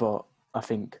 But I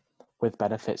think with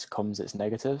benefits comes its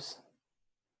negatives.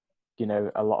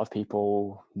 A lot of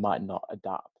people might not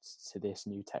adapt to this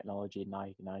new technology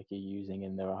Nike using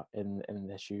in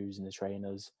their shoes and the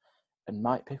trainers, and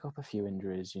might pick up a few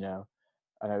injuries. I know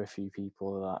a few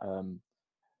people that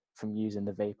from using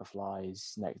the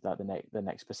Vaporflies the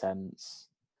next percents,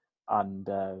 and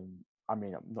I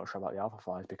mean I'm not sure about the Alpha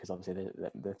Flies because obviously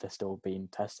they're still being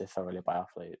tested thoroughly by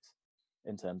athletes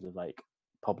in terms of like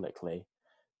publicly,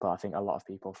 but I think a lot of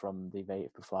people from the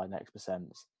Vaporfly next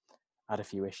percents had a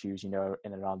few issues, in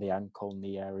and around the ankle,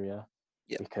 knee area,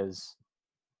 because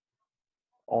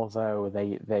although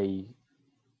they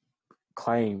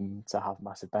claim to have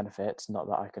massive benefits, not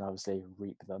that I can obviously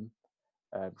reap them,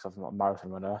 because I'm not a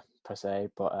marathon runner per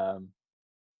se, but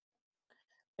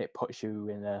it puts you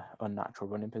in an unnatural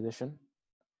running position.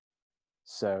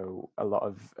 So a lot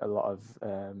of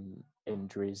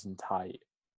injuries and tight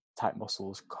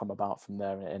muscles come about from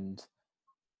there, and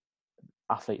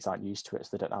athletes aren't used to it, so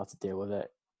they don't know how to deal with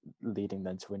it, leading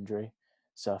them to injury.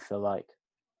 So I feel like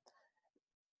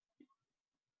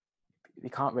you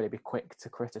can't really be quick to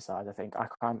criticize. I think I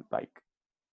can't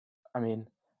I mean,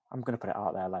 I'm gonna put it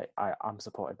out there, I'm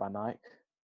supported by Nike,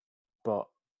 but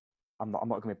I'm not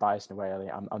gonna be biased in a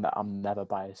way. I'm never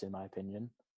biased in my opinion.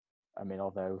 I mean,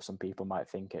 although some people might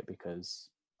think it because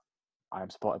I am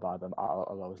supported by them, I'll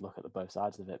always look at the both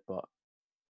sides of it. But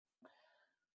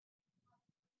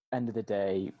end of the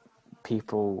day,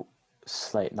 people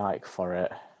slate Nike for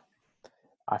it.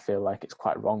 I feel like it's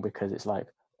quite wrong because it's like,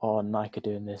 oh, Nike are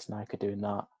doing this, Nike are doing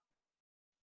that.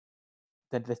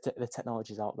 The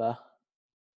technology's out there.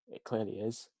 It clearly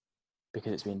is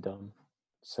because it's been done.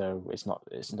 So it's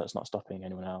not stopping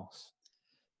anyone else.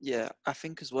 Yeah, I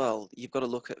think as well, you've got to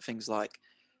look at things like,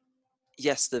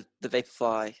 yes, the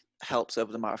Vaporfly helps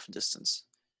over the marathon distance.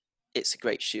 It's a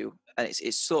great shoe, and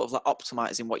it's sort of like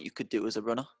optimizing what you could do as a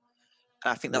runner.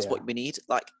 And I think that's what we need.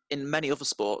 Like in many other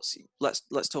sports,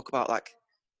 let's talk about like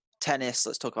tennis,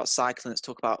 let's talk about cycling, let's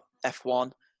talk about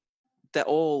F1. They're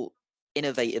all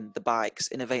innovating the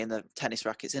bikes, innovating the tennis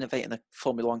rackets, innovating the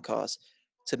Formula One cars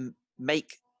to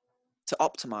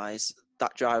optimize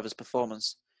that driver's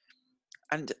performance.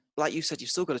 And like you said,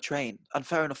 you've still got to train. And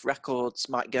fair enough, records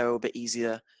might go a bit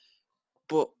easier,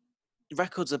 but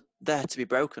records are there to be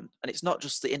broken. And it's not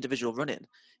just the individual running,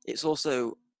 it's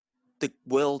also the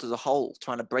world as a whole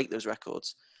trying to break those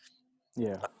records.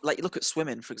 Yeah. Like you look at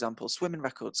swimming, for example, swimming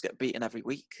records get beaten every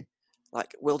week.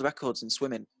 Like world records in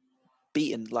swimming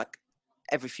beaten like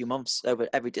every few months over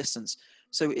every distance.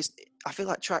 So I feel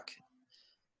like track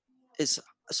is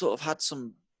sort of had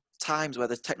some times where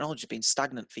the technology's been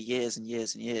stagnant for years and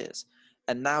years and years,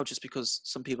 and now just because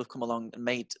some people have come along and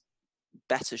made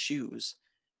better shoes,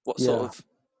 what sort Yeah. of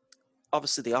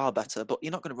obviously they are better, but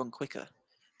you're not going to run quicker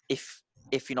if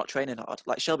you're not training hard.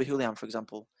 Like Shelby Julian, for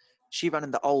example, she ran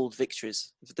in the old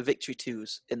Victories, the Victory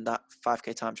 2s in that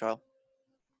 5K time trial.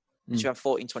 And she ran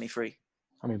 14:23.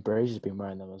 I mean, Brazier's been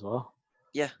wearing them as well.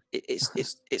 Yeah,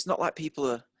 it's not like people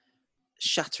are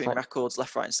shattering records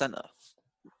left, right, and centre.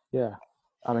 Yeah,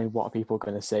 I mean, what are people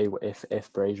going to say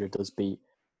if Brazier does beat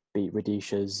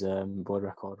Radisha's world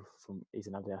record from he's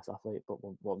an Adidas athlete, but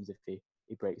what happens if he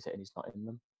breaks it and he's not in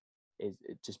them? Is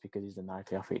it just because he's a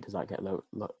Nike athlete, does that get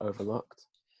overlooked?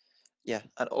 Yeah,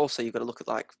 and also you've got to look at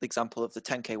like the example of the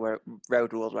 10K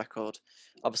road world record.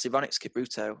 Obviously, Ronix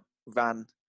Kipruto ran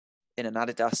in an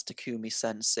Adidas Takumi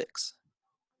Sen 6,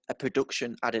 a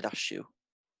production Adidas shoe.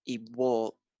 He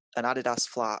wore an Adidas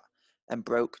flat and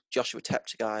broke Joshua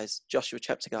Cheptegei's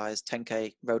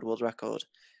 10K road world record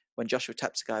when Joshua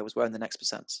Cheptegei was wearing the next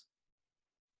percents.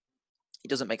 It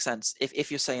doesn't make sense. If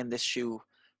you're saying this shoe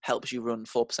helps you run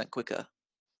 4% quicker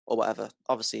or whatever,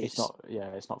 obviously it's not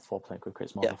 4% quicker,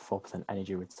 it's more yeah. of a 4%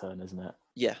 energy return, isn't it?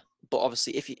 Yeah, but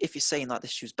obviously if you're saying that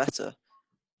this shoe's better,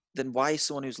 then why is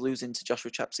someone who's losing to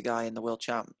Joshua Cheptegei in the world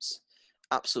champs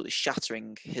absolutely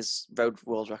shattering his road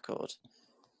world record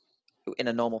in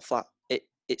a normal flat?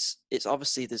 It's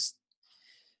obviously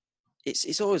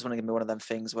it's always going to be one of them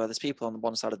things where there's people on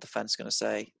one side of the fence going to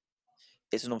say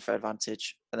it's an unfair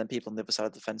advantage, and then people on the other side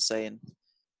of the fence saying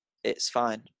it's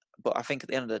fine. But I think at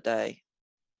the end of the day,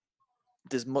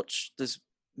 there's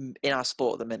in our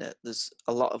sport at the minute, there's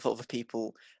a lot of other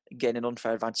people gaining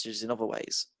unfair advantages in other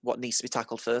ways. What needs to be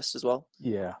tackled first as well.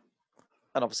 Yeah.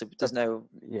 And obviously, we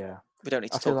don't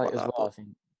need to talk about that. I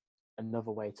think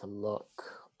another way to look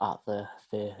at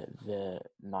the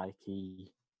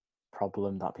Nike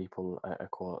problem that people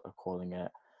are calling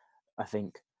it, I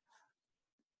think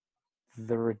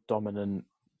they're a dominant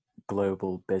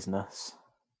global business.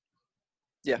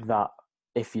 Yeah. That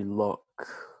if you look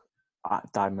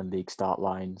at Diamond League start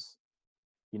lines,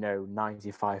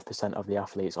 95% of the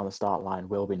athletes on the start line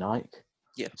will be Nike.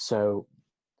 Yeah. So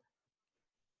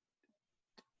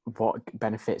what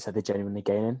benefits are they genuinely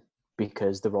gaining?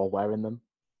 Because they're all wearing them.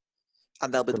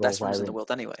 And they'll be the best runners in the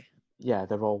world anyway. Yeah,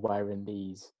 they're all wearing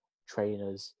these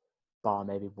trainers, bar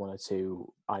maybe one or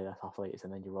two Adidas athletes,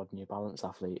 and then your odd New Balance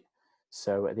athlete.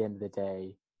 So at the end of the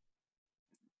day,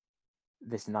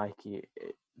 this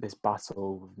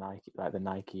battle with Nike, like the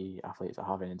Nike athletes are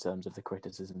having in terms of the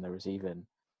criticism they're receiving,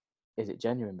 is it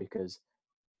genuine? Because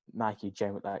Nike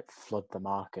genuinely flood the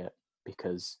market,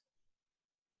 because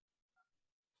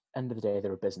end of the day,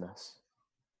 they're a business.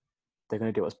 They're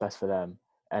going to do what's best for them.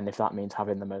 And if that means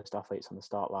having the most athletes on the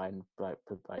start line, like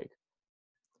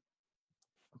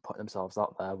put themselves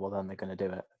out there, well, then they're going to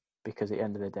do it. Because at the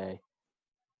end of the day,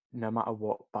 no matter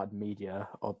what bad media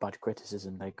or bad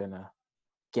criticism they're going to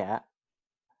get,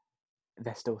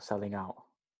 they're still selling out.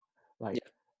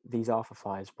 These Alpha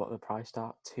Flies, what the price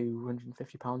start?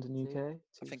 £250 in UK?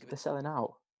 They're selling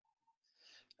out.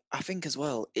 I think as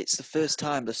well, it's the first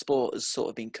time the sport has sort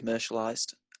of been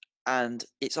commercialised. And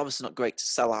it's obviously not great to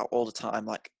sell out all the time,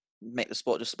 like make the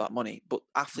sport just about money. But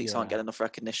athletes aren't getting enough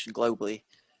recognition globally.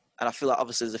 And I feel like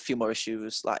obviously there's a few more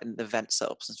issues like in the event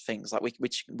setups and things like we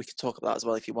could talk about that as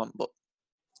well if you want. But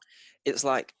it's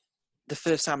like the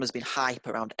first time there's been hype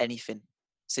around anything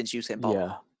since Usain Bolt.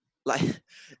 Yeah. Like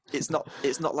it's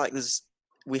not like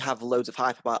we have loads of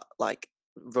hype about like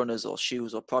runners or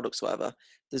shoes or products or whatever.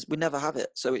 We never have it.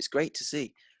 So it's great to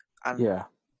see. And yeah.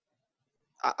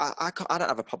 I don't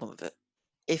have a problem with it.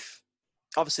 If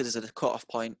obviously there's a cut-off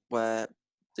point where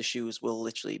the shoes will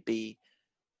literally be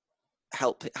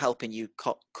helping you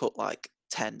cut like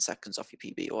 10 seconds off your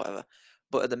PB or whatever.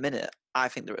 But at the minute, I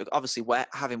think they're obviously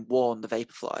having worn the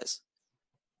Vaporflies.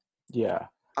 Yeah.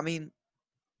 I mean,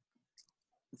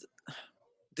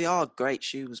 they are great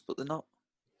shoes, but they're not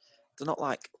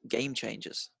like game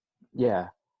changers. Yeah.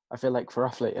 I feel like for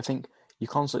athletes, I think you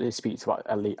constantly speak to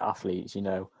elite athletes,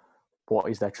 what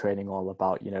is their training all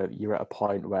about? You're at a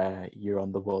point where you're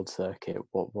on the world circuit.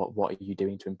 What are you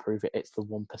doing to improve it? It's the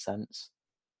 1%.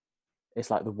 It's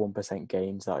like the 1%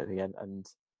 gains at the end. And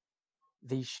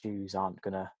these shoes aren't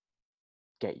going to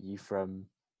get you from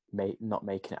not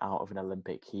making it out of an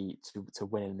Olympic heat to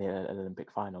winning the Olympic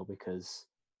final, because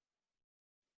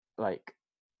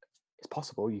it's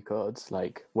possible you could,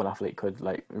 one athlete could,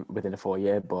 within a 4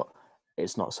 year, but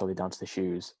it's not solely down to the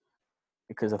shoes.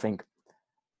 Because I think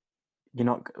you're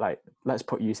not like, let's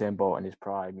put Usain Bolt in his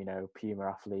prime, Puma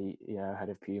athlete, head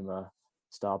of Puma,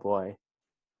 star boy.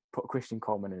 Put Christian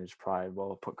Coleman in his prime.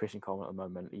 Well, put Christian Coleman at the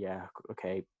moment. Yeah,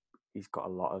 okay, he's got a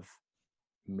lot of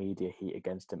media heat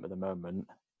against him at the moment.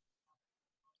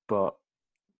 But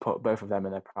put both of them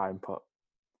in their prime. Put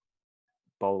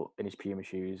Bolt in his Puma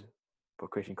shoes.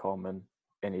 Put Christian Coleman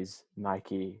in his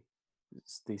Nike,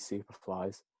 these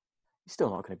Superflies. He's still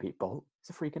not going to beat Bolt. He's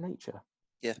a freak of nature.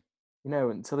 Yeah.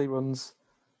 Until he runs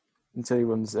that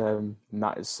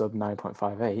sub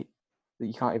 9.58,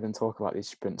 you can't even talk about these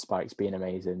sprint spikes being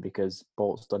amazing because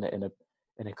Bolt's done it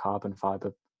in a carbon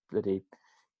fiber bloody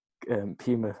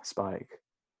Puma spike.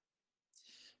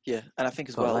 Yeah, and I think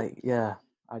as But well,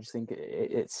 I just think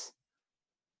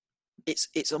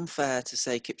it's unfair to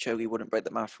say Kipchoge wouldn't break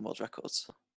the marathon world records.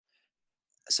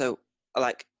 So,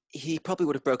 like, he probably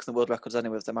would have broken the world records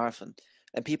anyway with the marathon.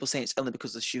 And people saying it's only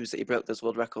because of the shoes that he broke those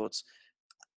world records.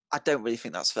 I don't really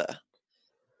think that's fair.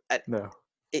 no.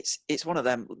 It's one of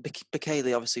them.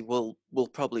 Bekele obviously will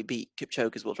probably beat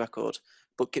Kipchoge's world record,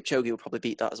 but Kipchoge will probably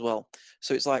beat that as well.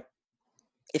 So it's like,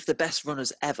 if the best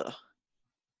runners ever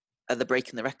are the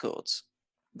breaking the records,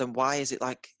 then why is it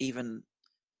like even?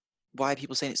 Why are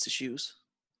people saying it's the shoes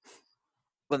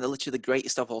when they're literally the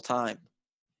greatest of all time?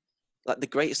 Like, the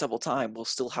greatest of all time will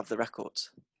still have the records.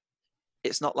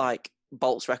 It's not like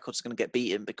Bolt's record's going to get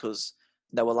beaten because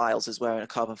Noah Lyles is wearing a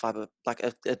carbon fiber, like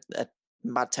a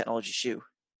mad technology shoe.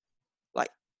 Like,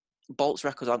 Bolt's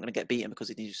records aren't going to get beaten because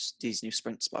of these new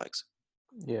sprint spikes.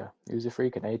 Yeah, he was a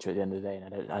freak of nature at the end of the day,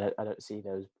 and I don't see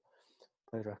those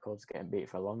records getting beat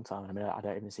for a long time. I mean, I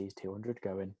don't even see his 200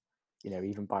 going,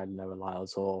 even by Noah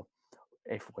Lyles, or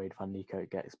if Wade van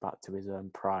Niekerk gets back to his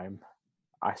prime,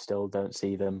 I still don't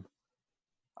see him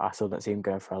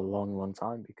going for a long, long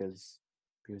time because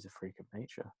he was a freak of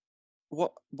nature.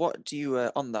 What do you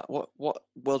on that? What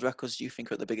world records do you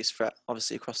think are the biggest threat?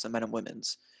 Obviously across the men and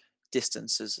women's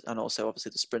distances, and also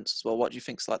obviously the sprints as well. What do you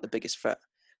think is like the biggest threat?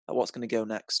 Like, what's going to go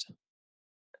next?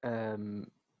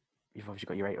 You've obviously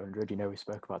got your 800. We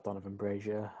spoke about Donovan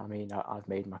Brazier. I mean, I've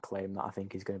made my claim that I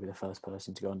think he's going to be the first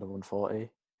person to go under 140.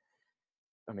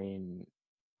 I mean,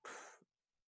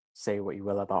 say what you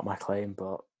will about my claim,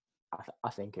 but I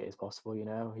think it is possible.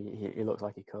 He looks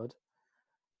like he could.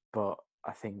 But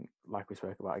I think, like we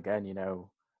spoke about again,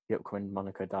 the upcoming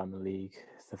Monaco Diamond League,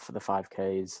 the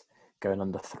 5Ks going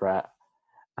under threat.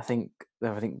 I think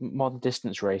more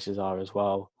distance races are as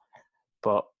well.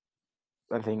 But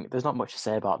I think there's not much to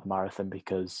say about the marathon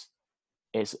because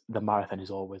the marathon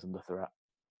is always under threat.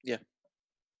 Yeah.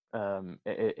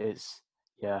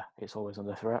 It's always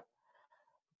under threat.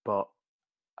 But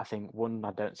I think one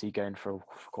I don't see going for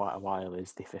quite a while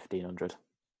is the 1500.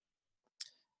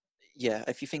 Yeah,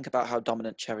 if you think about how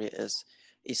dominant Chariot is,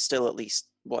 he's still at least,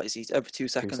 what is he, over 2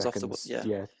 seconds off the...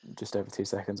 Yeah, just over 2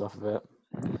 seconds off of it.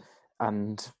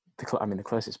 And the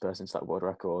closest person to that world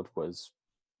record was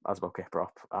Asbel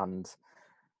Kiprop, and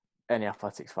any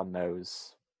athletics fan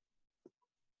knows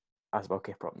Asbel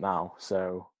Kiprop now.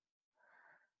 So,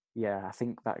 yeah, I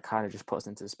think that kind of just puts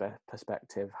into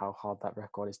perspective how hard that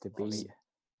record is to beat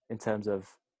in terms of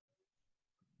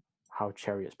how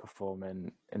Chariot's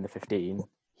performing in the 15.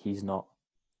 He's not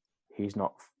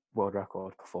world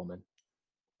record performing.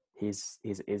 He's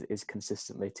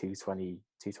consistently 220,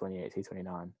 228,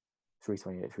 229,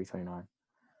 328, 329.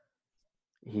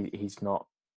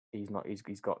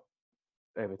 He's got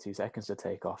over 2 seconds to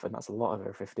take off, and that's a lot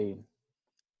over 15.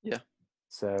 Yeah.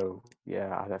 So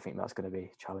yeah, I don't think that's going to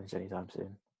be challenged anytime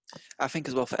soon. I think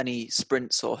as well, for any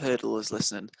sprints or hurdlers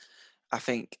listening, I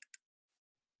think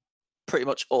pretty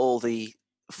much all the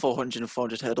 400 and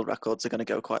 400 hurdle records are going to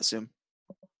go quite soon.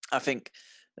 I think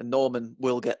Norman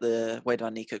will get the Wade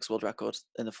van Niekerk's world record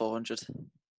in the 400.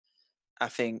 I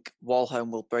think Walholm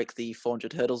will break the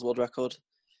 400 hurdles world record.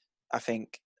 I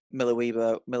think Miller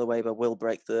Weber will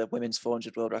break the women's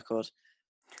 400 world record.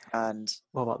 And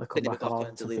what about the comeback of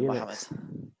Alison Felix?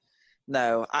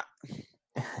 No,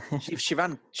 she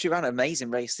ran an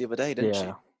amazing race the other day, didn't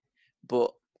she?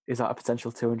 But is that a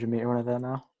potential 200 meter runner there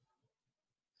now?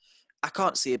 I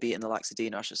can't see her beating the likes of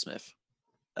Dina Asher-Smith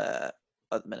at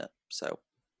the minute. So,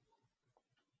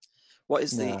 what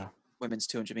is the women's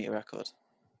 200 meter record?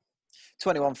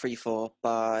 21:34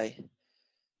 by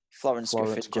Florence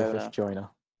Griffith-Joyner.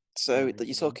 So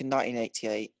you're talking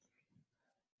 1988.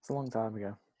 It's a long time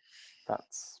ago.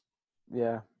 That's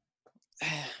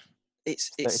It's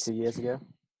 32 years ago.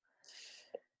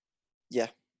 Yeah.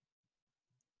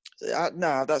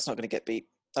 No, that's not going to get beat.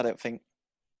 I don't think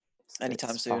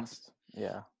anytime soon. Fast.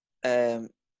 Yeah. The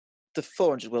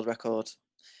 400 world record,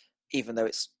 even though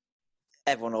it's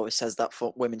everyone always says that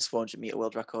for women's 400-meter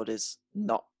world record is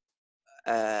not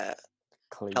uh,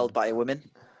 held Clean. by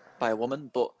a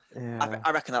woman, but Yeah.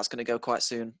 I reckon that's going to go quite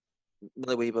soon.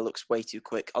 Millie Weaver looks way too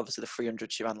quick. Obviously, the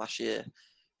 300 she ran last year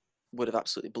would have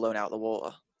absolutely blown out the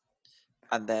water.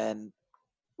 And then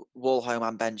Walholm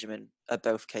and Benjamin are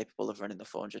both capable of running the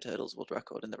 400 hurdles world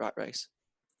record in the right race.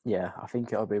 Yeah, I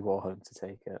think it'll be Warholm to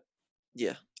take it.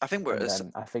 Yeah, I think we're And at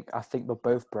then I think they'll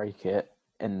both break it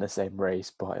in the same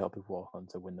race, but it'll be Warholm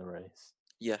to win the race.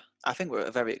 I think we're at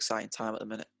a very exciting time at the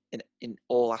minute in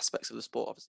all aspects of the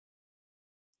sport.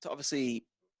 To obviously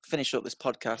finish up this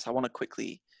podcast, I want to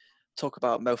quickly talk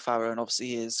about Mo Farah and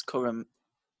obviously his current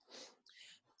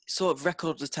sort of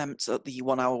record attempts at the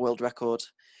 1 hour world record.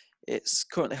 It's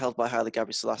currently held by Haile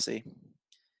Gebrselassie,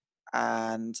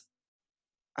 and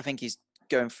I think he's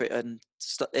going for it in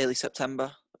early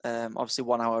September. Obviously,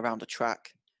 1 hour around a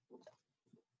track.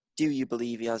 Do you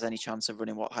believe he has any chance of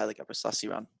running what Haile Gebrselassie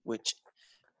ran, which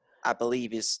I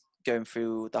believe is going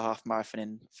through the half marathon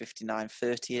in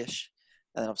 59:30ish,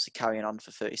 and then obviously carrying on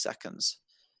for 30 seconds?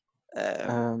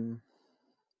 Can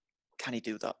he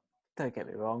do that? Don't get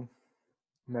me wrong.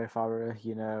 Mo Farah,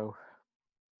 you know,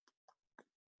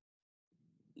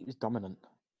 he was dominant.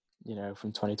 You know,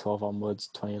 from 2012 onwards,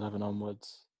 2011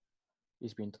 onwards,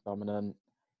 he's been dominant.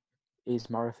 His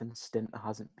marathon stint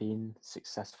hasn't been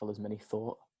successful as many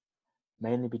thought,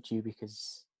 mainly due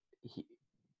because he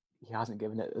hasn't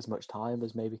given it as much time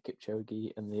as maybe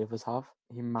Kipchoge and the others have.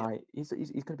 He's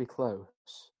going to be close,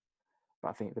 but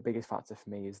I think the biggest factor for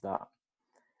me is that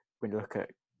when you look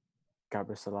at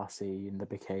Gebrselassie and the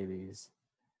Bikaleys,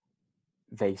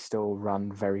 they still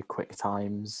ran very quick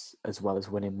times as well as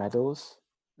winning medals.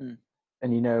 Mm.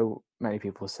 And you know, many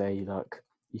people say like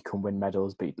you can win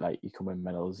medals, but like you can win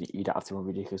medals, you don't have to run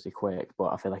ridiculously quick.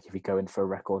 But I feel like if you go in for a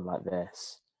record like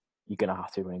this, you're gonna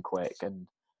have to run quick. And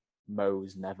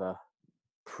Mo's never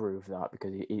proved that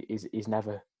because he's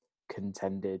never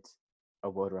contended a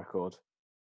world record.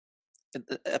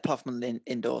 Apart from the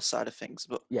indoor side of things,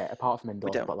 but yeah, apart from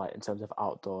indoors, don't. but like in terms of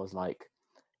outdoors, like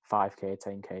 5K,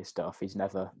 10K stuff, he's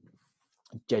never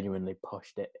genuinely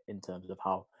pushed it in terms of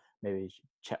how maybe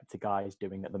Cheptegei is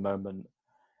doing at the moment.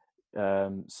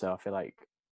 So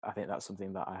I think that's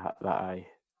something that I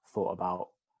thought about.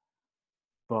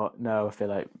 But no, I feel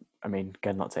like, I mean,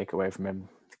 again, not take away from him.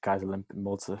 The guy's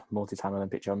multi-time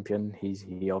Olympic champion.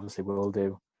 He obviously will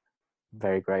do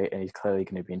very great, and he's clearly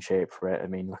going to be in shape for it. I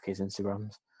mean, look at his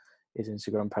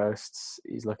Instagram posts.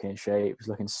 He's looking in shape. He's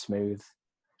looking smooth.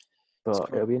 But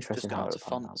it'll be interesting just gone how on it'll to pan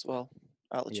font out. as well,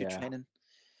 altitude Yeah. training.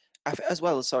 As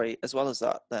well as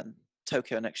that, then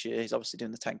Tokyo next year, he's obviously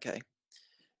doing the 10K.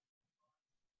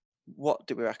 What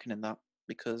do we reckon in that?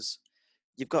 Because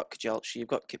you've got Kajalchi, you've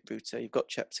got Kipruto, you've got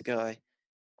Cheptegei,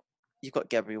 you've got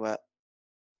Gebriwet,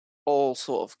 all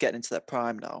sort of getting into their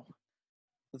prime now.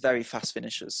 Very fast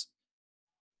finishers.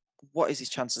 What is his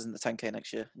chances in the 10K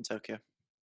next year in Tokyo?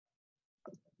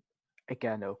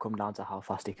 Again, it'll come down to how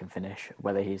fast he can finish,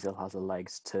 whether he still has the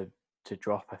legs to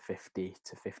drop a 50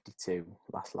 to 52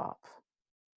 last lap.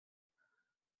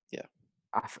 Yeah.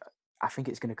 I think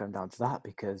it's going to come down to that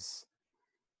because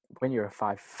when you're a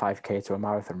 5K to a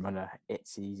marathon runner,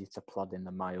 it's easy to plod in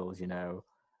the miles, you know,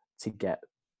 to get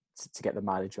the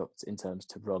mileage up in terms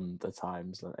to run the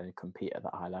times and compete at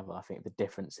that high level. I think the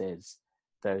difference is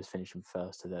those finishing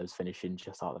first to those finishing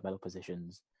just out of the medal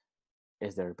positions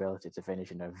is their ability to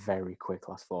finish in a very quick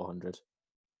last 400.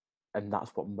 And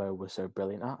that's what Mo was so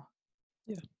brilliant at.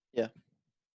 Yeah.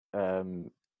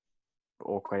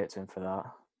 All credit to him for that.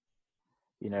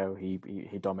 You know, he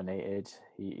dominated.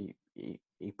 He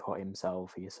put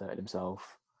himself. He asserted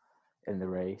himself in the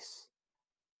race,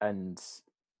 and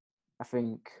I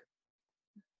think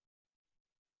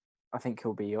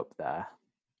he'll be up there,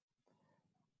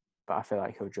 but I feel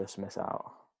like he'll just miss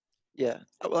out. Yeah.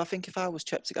 Well, I think if I was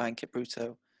Cheptegei and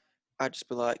Kipruto, I'd just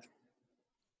be like,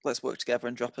 let's work together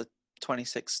and drop a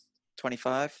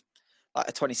 26:25, like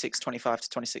a 26:25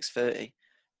 to 26:30.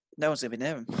 No one's going to be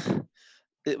near him.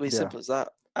 It'll be simple as that.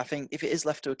 I think if it is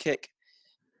left to a kick,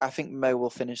 I think Mo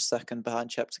will finish second behind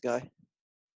Cheptegei.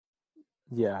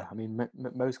 Yeah, I mean,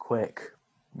 Mo's quick,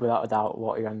 without a doubt.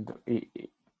 What he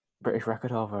British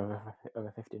record over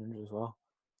 1500 as well.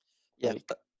 Yeah,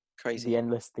 Like, crazy. The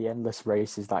endless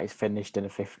races that he's finished in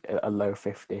a low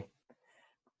 50.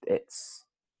 It's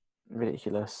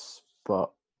ridiculous,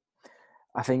 but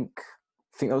I think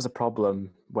that was a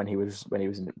problem when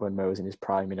Mo was in his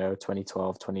prime, you know,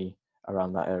 2012,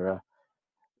 around that era.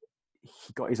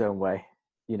 He got his own way,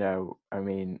 you know. I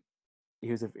mean, he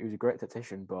was a great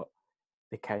tactician, but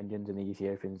the Kenyans and the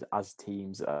Ethiopians as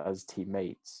teams, as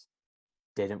teammates,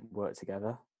 didn't work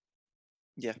together.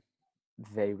 Yeah.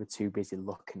 They were too busy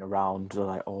looking around,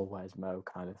 like, oh, where's Mo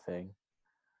kind of thing.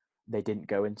 They didn't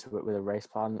go into it with a race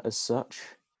plan as such,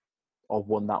 or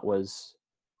one that was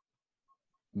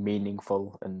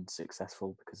meaningful and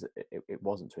successful, because it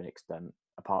wasn't to an extent,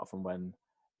 apart from when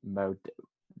Mo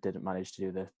didn't manage to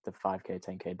do the 5K,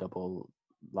 10K double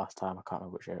last time. I can't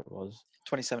remember which year it was.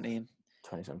 2017.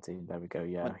 2017, there we go.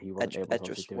 Yeah, When he wasn't able to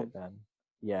obviously Edris do won. it then.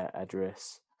 Yeah,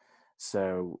 Edris.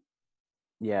 So,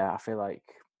 yeah, I feel like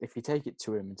if you take it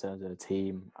to him in terms of the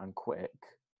team and quick,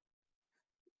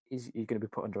 he's going to be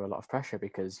put under a lot of pressure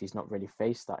because he's not really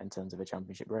faced that in terms of a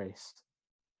championship race.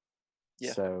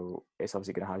 Yeah. So it's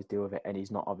obviously going to have to deal with it, and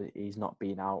he's not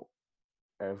been out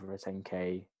over a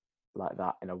 10K like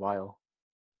that in a while.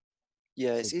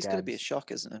 Yeah, So it's again, going to be a shock,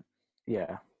 isn't it?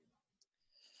 yeah,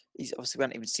 He's obviously, we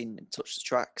haven't even seen him touch the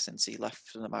track since he left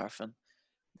for the marathon.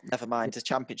 Never mind a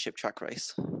championship track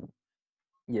race.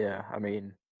 yeah. I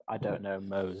mean, I don't know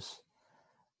Mo's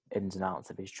ins and outs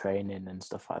of his training and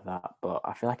stuff like that, but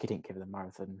I feel like he didn't give the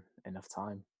marathon enough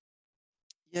time.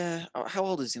 Yeah, how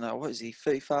old is he now? What is he,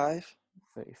 35?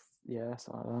 30, yeah,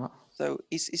 something like that. So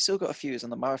he's still got a few years on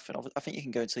the marathon. I think you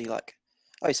can go until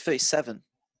he's 37.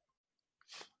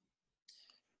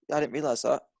 I didn't realise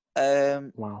that.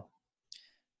 Wow.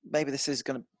 Maybe this is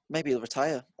maybe he'll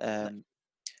retire. And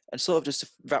sort of just to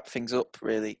wrap things up,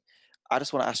 really, I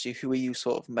just want to ask you, who are you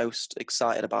sort of most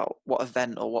excited about? What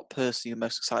event or what person are you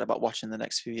most excited about watching in the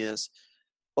next few years,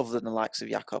 other than the likes of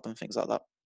Jakob and things like that?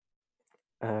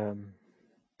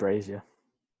 Brazier.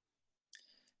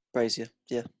 Brazier,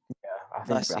 yeah, Yeah,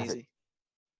 nice and easy.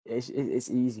 it's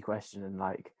an easy question, and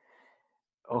like,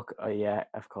 yeah,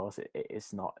 of course,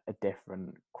 it's not a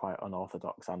different, quite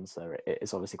unorthodox answer.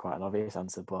 It's obviously quite an obvious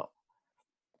answer, but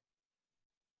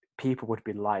people would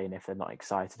be lying if they're not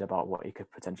excited about what he could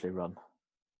potentially run.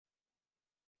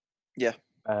 Yeah,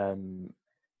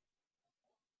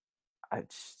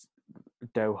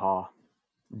 Doha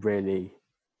really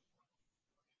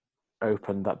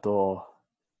opened that door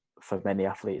for many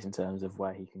athletes in terms of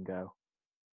where he can go.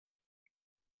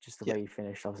 Just the yeah, way he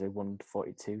finished, obviously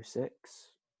 1:42.6.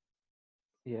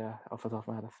 Yeah, off the top of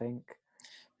my head, I think.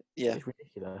 yeah, It's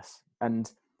ridiculous. And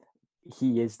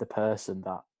he is the person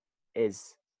that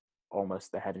is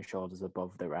almost the head and shoulders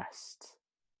above the rest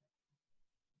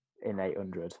in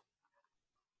 800,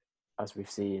 as we've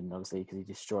seen, obviously, because he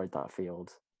destroyed that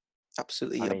field.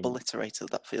 absolutely I mean, obliterated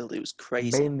that field. It was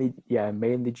crazy.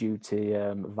 mainly due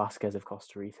to Vasquez of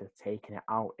Costa Rica taking it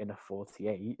out in a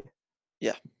 48.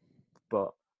 Yeah,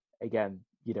 But again,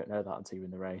 you don't know that until you're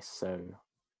in the race. So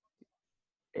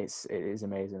it is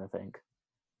amazing, I think.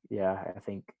 Yeah, I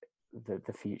think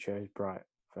the future is bright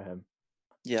for him.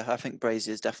 yeah. I think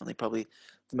Brazier is definitely probably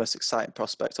the most exciting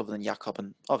prospect, other than Jakob,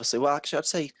 and obviously, well, actually, I'd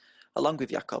say along with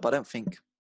Jakob, I don't think.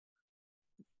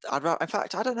 In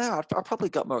fact, I don't know. I'd probably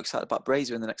got more excited about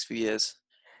Brazier in the next few years,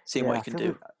 seeing what Yeah, he can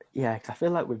do. because I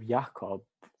feel like with Jakob,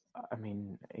 I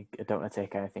mean, I don't want to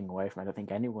take anything away from him. I don't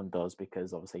think anyone does,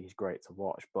 because obviously he's great to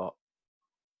watch, but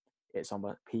it's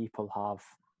almost people have,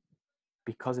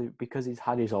 because he's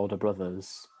had his older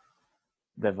brothers,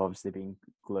 they've obviously been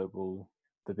global.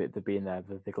 They've been there,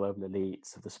 the global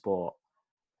elites of the sport.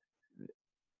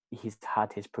 He's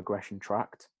had his progression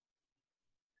tracked.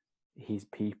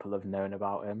 People have known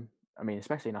about him. I mean,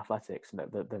 especially in athletics,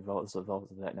 they've also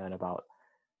known about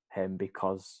him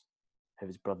because of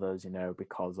his brothers.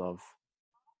 Because of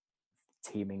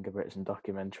Team Ingebrigtsen and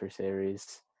documentary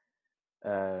series.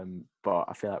 But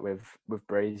I feel like with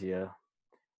Brazier,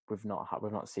 we've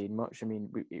not seen much. I mean,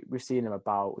 we've seen him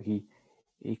about he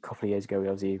a couple of years ago.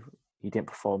 He didn't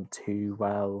perform too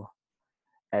well.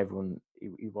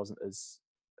 He wasn't as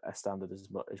a standard as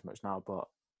much now, but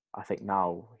I think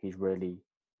now he's really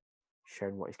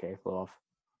shown what he's capable of.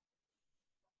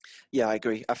 Yeah, I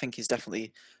agree. I think he's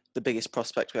definitely the biggest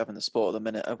prospect we have in the sport at the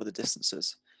minute over the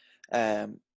distances.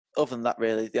 Other than that,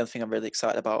 really, the other thing I'm really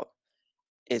excited about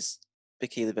is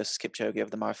Bekele versus Kipchoge over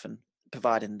the marathon,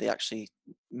 providing they actually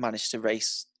manage to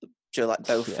race both at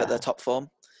their Yeah, top form.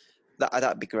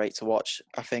 That'd be great to watch.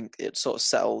 I think it'd sort of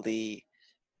settle the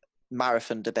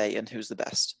marathon debate and who's the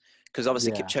best. Because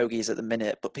obviously yeah, Kipchoge is at the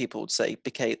minute, but people would say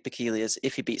Bekele is,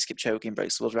 if he beats Kipchoge and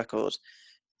breaks the world record,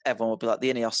 everyone would be like,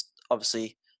 the Ineos,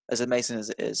 obviously, as amazing as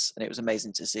it is, and it was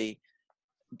amazing to see,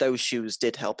 those shoes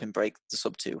did help him break the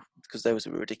sub 2, because those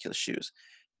were ridiculous shoes.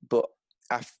 But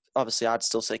obviously, I'd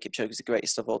still say Kipchoge is the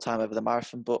greatest of all time over the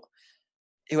marathon, but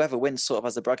whoever wins sort of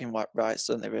has the bragging rights,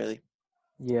 don't they, really?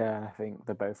 yeah. I think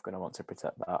they're both going to want to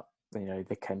protect that.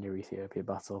 The Kenya-Ethiopia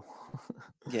battle.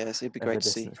 Yeah, so it'd be Of the great to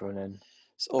see. distance running.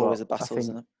 It's always But a I battle,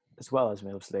 isn't think, it? as well as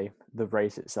obviously the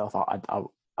race itself,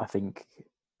 I think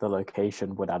the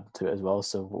location would add to it as well.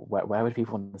 So where would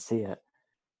people want to see it?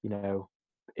 You know,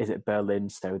 is it Berlin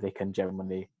so they can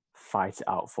genuinely fight it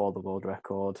out for the world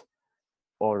record,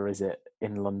 or is it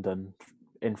in London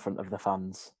in front of the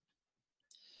fans?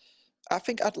 I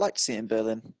think I'd like to see it in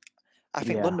Berlin. I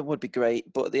think Yeah, London would be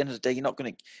great, but at the end of the day, you're not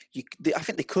going to. I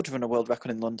think they could run a world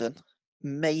record in London, yeah.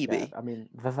 maybe. I mean,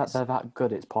 they're that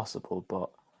good. It's possible, but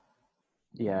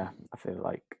yeah, I feel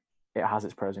like it has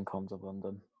its pros and cons of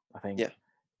London. I think Yeah,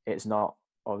 it's not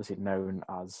obviously known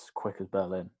as quick as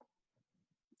Berlin,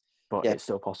 but yeah, it's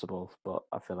still possible. But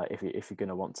I feel like if you're going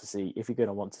to want to see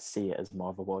it as more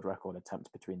of a world record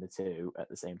attempt between the two at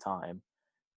the same time,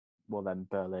 well then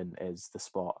Berlin is the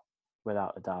spot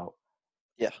without a doubt.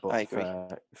 yeah. I But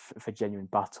agree. for genuine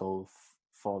battle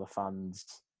for the fans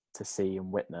to see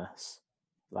and witness,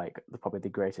 like probably the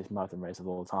greatest marathon race of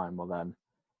all time, well then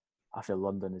I feel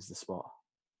London is the spot.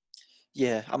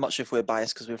 Yeah, I'm not sure if we're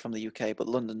biased because we're from the UK, but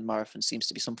London Marathon seems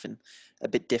to be something a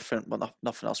bit different, but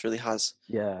nothing else really has.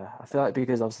 Yeah, I feel like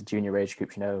because obviously junior age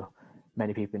groups,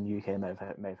 many people in the UK may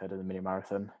have heard of the mini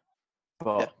marathon,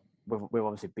 Yeah, but we've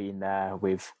obviously been there.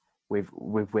 We've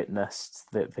witnessed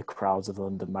the crowds of the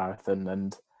London Marathon,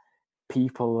 and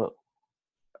people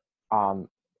aren't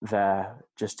there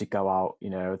just to go out. They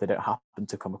don't happen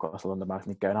to come across the London Marathon.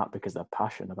 They're going out because they're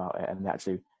passionate about it, and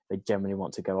they genuinely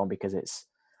want to go on because it's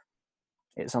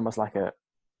almost like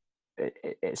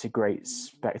it's a great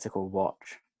spectacle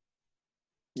watch.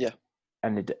 yeah,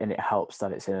 And it helps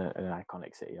that it's in an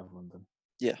iconic city of London.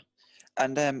 yeah.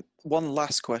 And one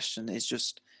last question is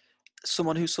just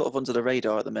someone who's sort of under the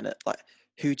radar at the minute. Like,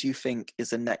 who do you think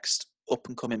is the next up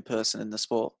and coming person in the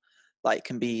sport? Like, it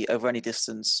can be over any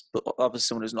distance, but obviously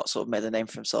someone who's not sort of made a name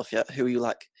for himself yet. Who are you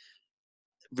like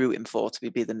rooting for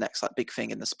to be the next like big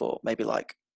thing in the sport? Maybe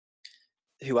like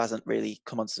who hasn't really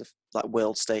come onto the like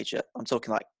world stage yet? I'm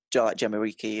talking like Gemma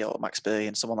Riki or Max Burry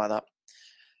and someone like that.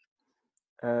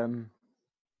 Um,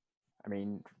 I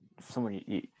mean, someone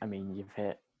I mean, you've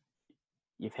hit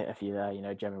a few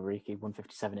there. Gemma Riki,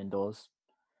 157 indoors.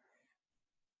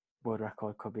 World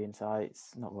record could be in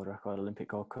sights. Not world record, Olympic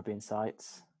gold could be in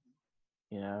sights.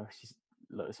 She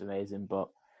looks amazing. But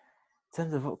in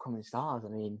terms of upcoming stars, I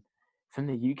mean, from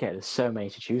the UK, there's so many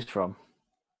to choose from.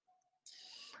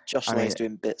 Josh I Lay's mean,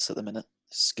 doing bits at the minute.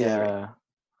 Scary. yeah.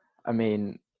 I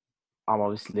mean, I'm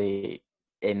obviously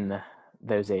in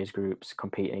those age groups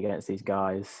competing against these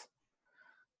guys,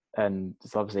 and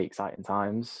it's obviously exciting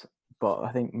times. But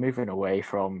I think moving away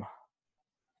from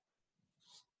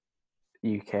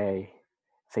UK, I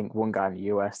think one guy in the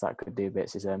US that could do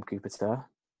bits is Cooper Ter.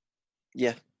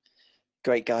 Yeah,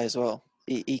 great guy as well.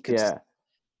 He could. Yeah,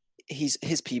 His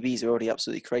PBs are already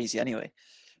absolutely crazy anyway,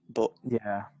 but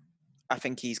yeah, I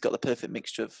think he's got the perfect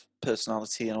mixture of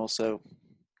personality and also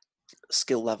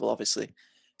skill level. Obviously,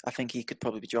 I think he could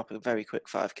probably drop a very quick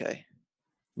 5K.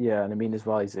 yeah. And I mean, as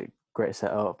well, he's a great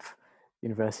setup.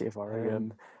 University of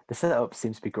Oregon. The setup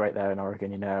seems to be great there in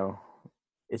Oregon.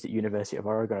 Is it University of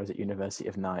Oregon or is it University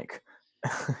of Nike?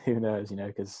 Who knows?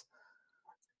 Because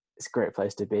it's a great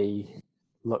place to be.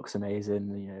 Looks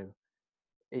amazing.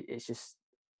 It's just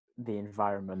the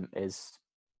environment is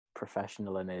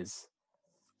professional and is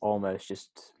almost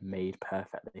just made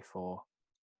perfectly for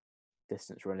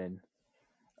distance running.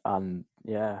 And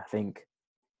yeah, I think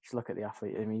just look at the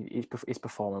athlete. I mean, he's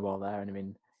performing well there, and I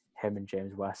mean, him and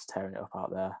James West tearing it up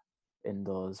out there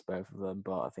indoors, both of them.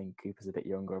 But I think Cooper's a bit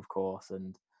younger, of course,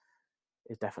 and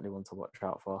is definitely one to watch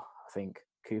out for. I think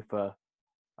Cooper,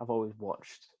 I've always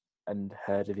watched and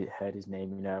heard his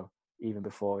name. Even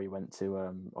before he went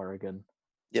to Oregon.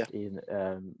 Yeah, Even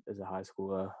as a high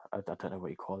schooler, I don't know what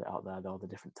you call it out there. All the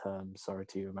different terms. Sorry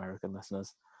to you American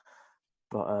listeners,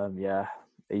 but yeah,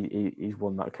 he's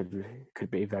one that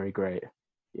could be very great.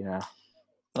 and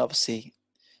obviously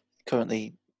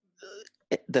currently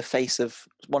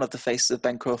one of the faces of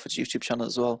Ben Crawford's YouTube channel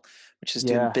as well, which is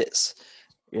doing Yeah, bits.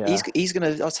 yeah, He's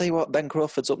gonna. I'll tell you what, Ben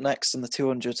Crawford's up next in the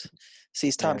 200. See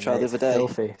his time yeah, trial mate. the It's other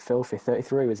day. filthy.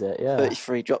 33 was it? Yeah,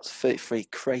 33 dropped to 33.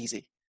 Crazy.